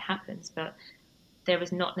and why it happens. But there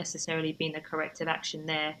has not necessarily been the corrective action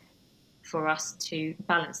there for us to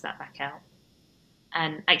balance that back out.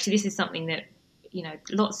 And actually, this is something that,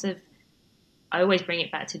 I always bring it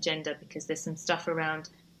back to gender because there's some stuff around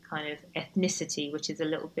kind of ethnicity, which is a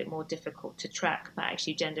little bit more difficult to track. But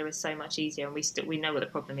actually, gender is so much easier. And we know what the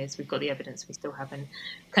problem is. We've got the evidence. We still haven't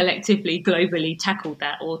collectively, globally tackled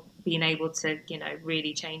that or been able to,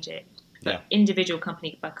 really change it. But individual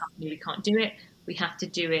company by company, we can't do it. We have to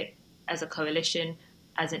do it as a coalition,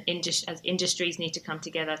 as industries need to come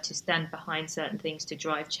together to stand behind certain things to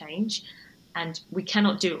drive change. And we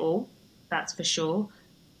cannot do it all, that's for sure.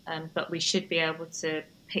 But we should be able to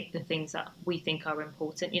pick the things that we think are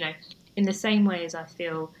important. In the same way as I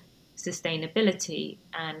feel sustainability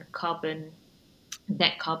and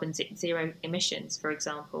net carbon zero emissions, for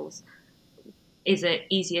example, is an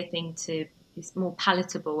easier thing it's more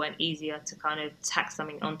palatable and easier to kind of tack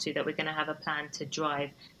something onto, that we're going to have a plan to drive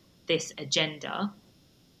this agenda.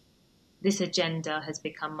 This agenda has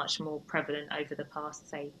become much more prevalent over the past,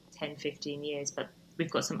 say, 10, 15 years, but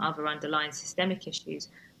we've got some other underlying systemic issues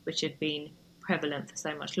which have been prevalent for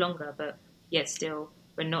so much longer, but yet still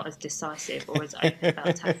we're not as decisive or as open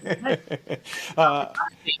about tackling them.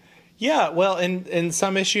 Yeah, well, and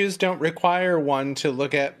some issues don't require one to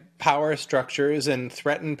look at power structures and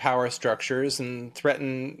threaten power structures and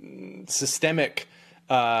threaten systemic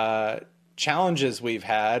challenges we've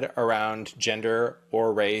had around gender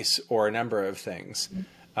or race or a number of things.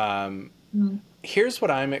 Here's what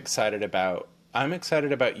I'm excited about. I'm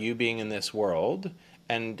excited about you being in this world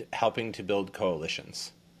and helping to build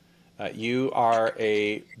coalitions. You are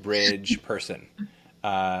a bridge person.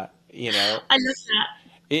 I love that.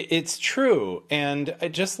 It's true. And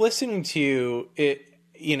just listening to you,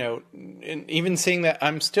 and even seeing that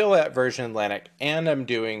I'm still at Virgin Atlantic and I'm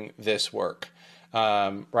doing this work,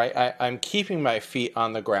 right? I'm keeping my feet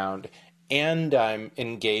on the ground and I'm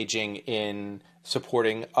engaging in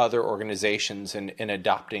supporting other organizations and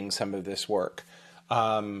adopting some of this work.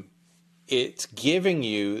 It's giving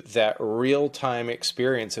you that real-time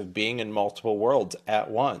experience of being in multiple worlds at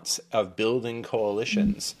once, of building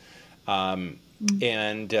coalitions. And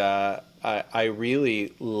I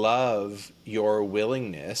really love your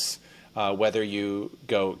willingness, whether you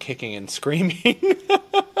go kicking and screaming,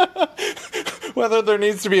 whether there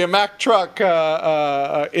needs to be a Mack truck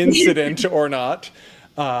incident or not,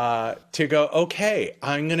 to go, okay,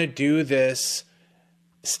 I'm going to do this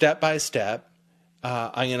step by step.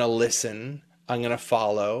 I'm going to listen. I'm going to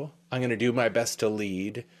follow. I'm going to do my best to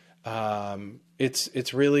lead.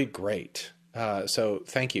 It's really great. So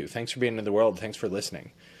thank you. Thanks for being in the world. Thanks for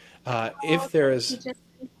listening. If there is,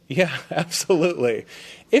 yeah, absolutely.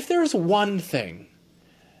 If there's one thing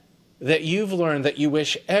that you've learned that you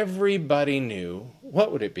wish everybody knew,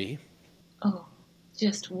 what would it be? Oh,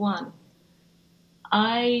 just one.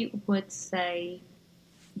 I would say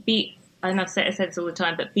and I said this all the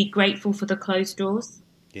time, but be grateful for the closed doors.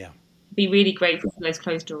 Yeah. Be really grateful for those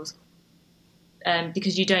closed doors,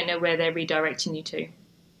 because you don't know where they're redirecting you to.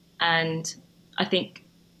 And I think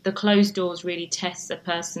the closed doors really tests a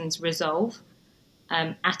person's resolve,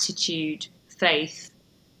 attitude, faith,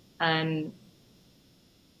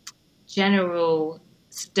 general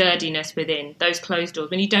sturdiness within those closed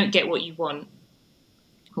doors. When you don't get what you want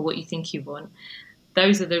or what you think you want,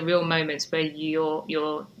 those are the real moments where your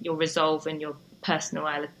resolve and your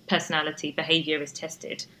personality, behaviour is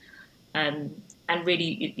tested, and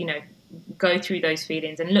really, go through those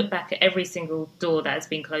feelings and look back at every single door that has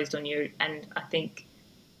been closed on you. And I think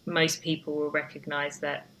most people will recognise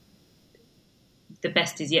that the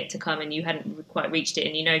best is yet to come, and you hadn't quite reached it.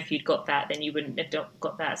 And if you'd got that, then you wouldn't have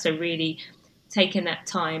got that. So really taking that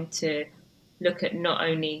time to look at not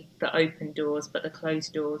only the open doors but the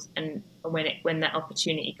closed doors, and when that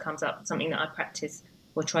opportunity comes up, something that I practice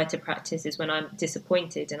or try to practice is when I'm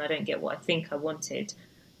disappointed and I don't get what I think I wanted,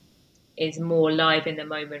 is more live in the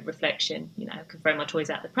moment reflection. I can throw my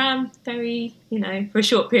toys out the pram very, for a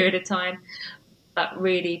short period of time, but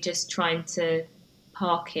really just trying to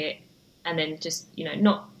park it and then just,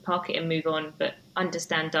 not park it and move on, but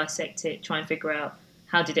understand, dissect it, try and figure out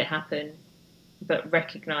how did it happen, but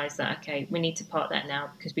recognise that, okay, we need to park that now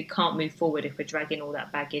because we can't move forward if we're dragging all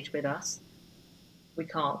that baggage with us. we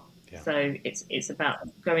can't. Yeah. So it's about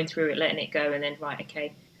going through it, letting it go, and then right,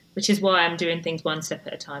 okay. Which is why I'm doing things one step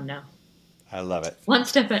at a time now. I love it. One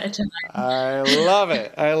step at a time. I love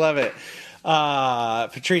it. I love it.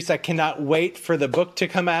 Patrice, I cannot wait for the book to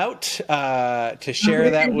come out, to share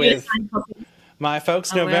that with my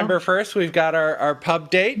folks. November 1st, we've got our pub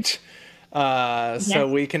date. So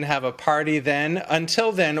we can have a party then.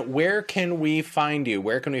 Until then, where can we find you?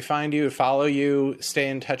 Where can we find you, follow you, stay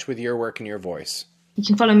in touch with your work and your voice? You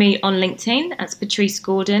can follow me on LinkedIn. That's Patrice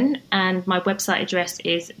Gordon. And my website address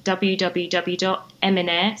is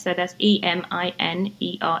www.eminere, so that's EMINERE.co.uk.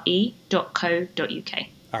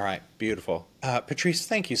 All right. Beautiful. Patrice,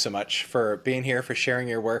 thank you so much for being here, for sharing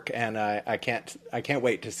your work. And I can't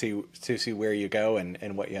wait to see where you go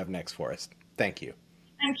and what you have next for us. Thank you.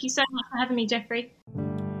 Thank you so much for having me, Jeffrey.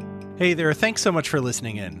 Hey there, thanks so much for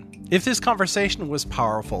listening in. If this conversation was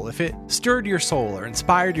powerful, if it stirred your soul or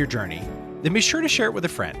inspired your journey, then be sure to share it with a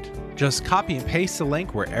friend. Just copy and paste the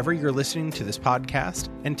link wherever you're listening to this podcast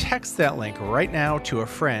and text that link right now to a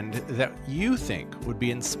friend that you think would be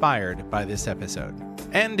inspired by this episode.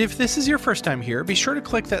 And if this is your first time here, be sure to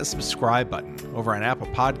click that subscribe button over on Apple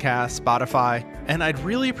Podcasts, Spotify, and I'd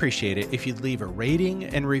really appreciate it if you'd leave a rating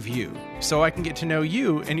and review so I can get to know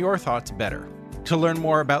you and your thoughts better. To learn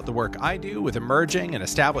more about the work I do with emerging and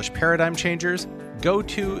established paradigm changers, go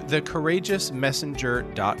to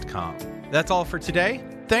thecourageousmessenger.com. That's all for today.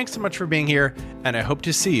 Thanks so much for being here, and I hope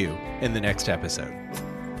to see you in the next episode.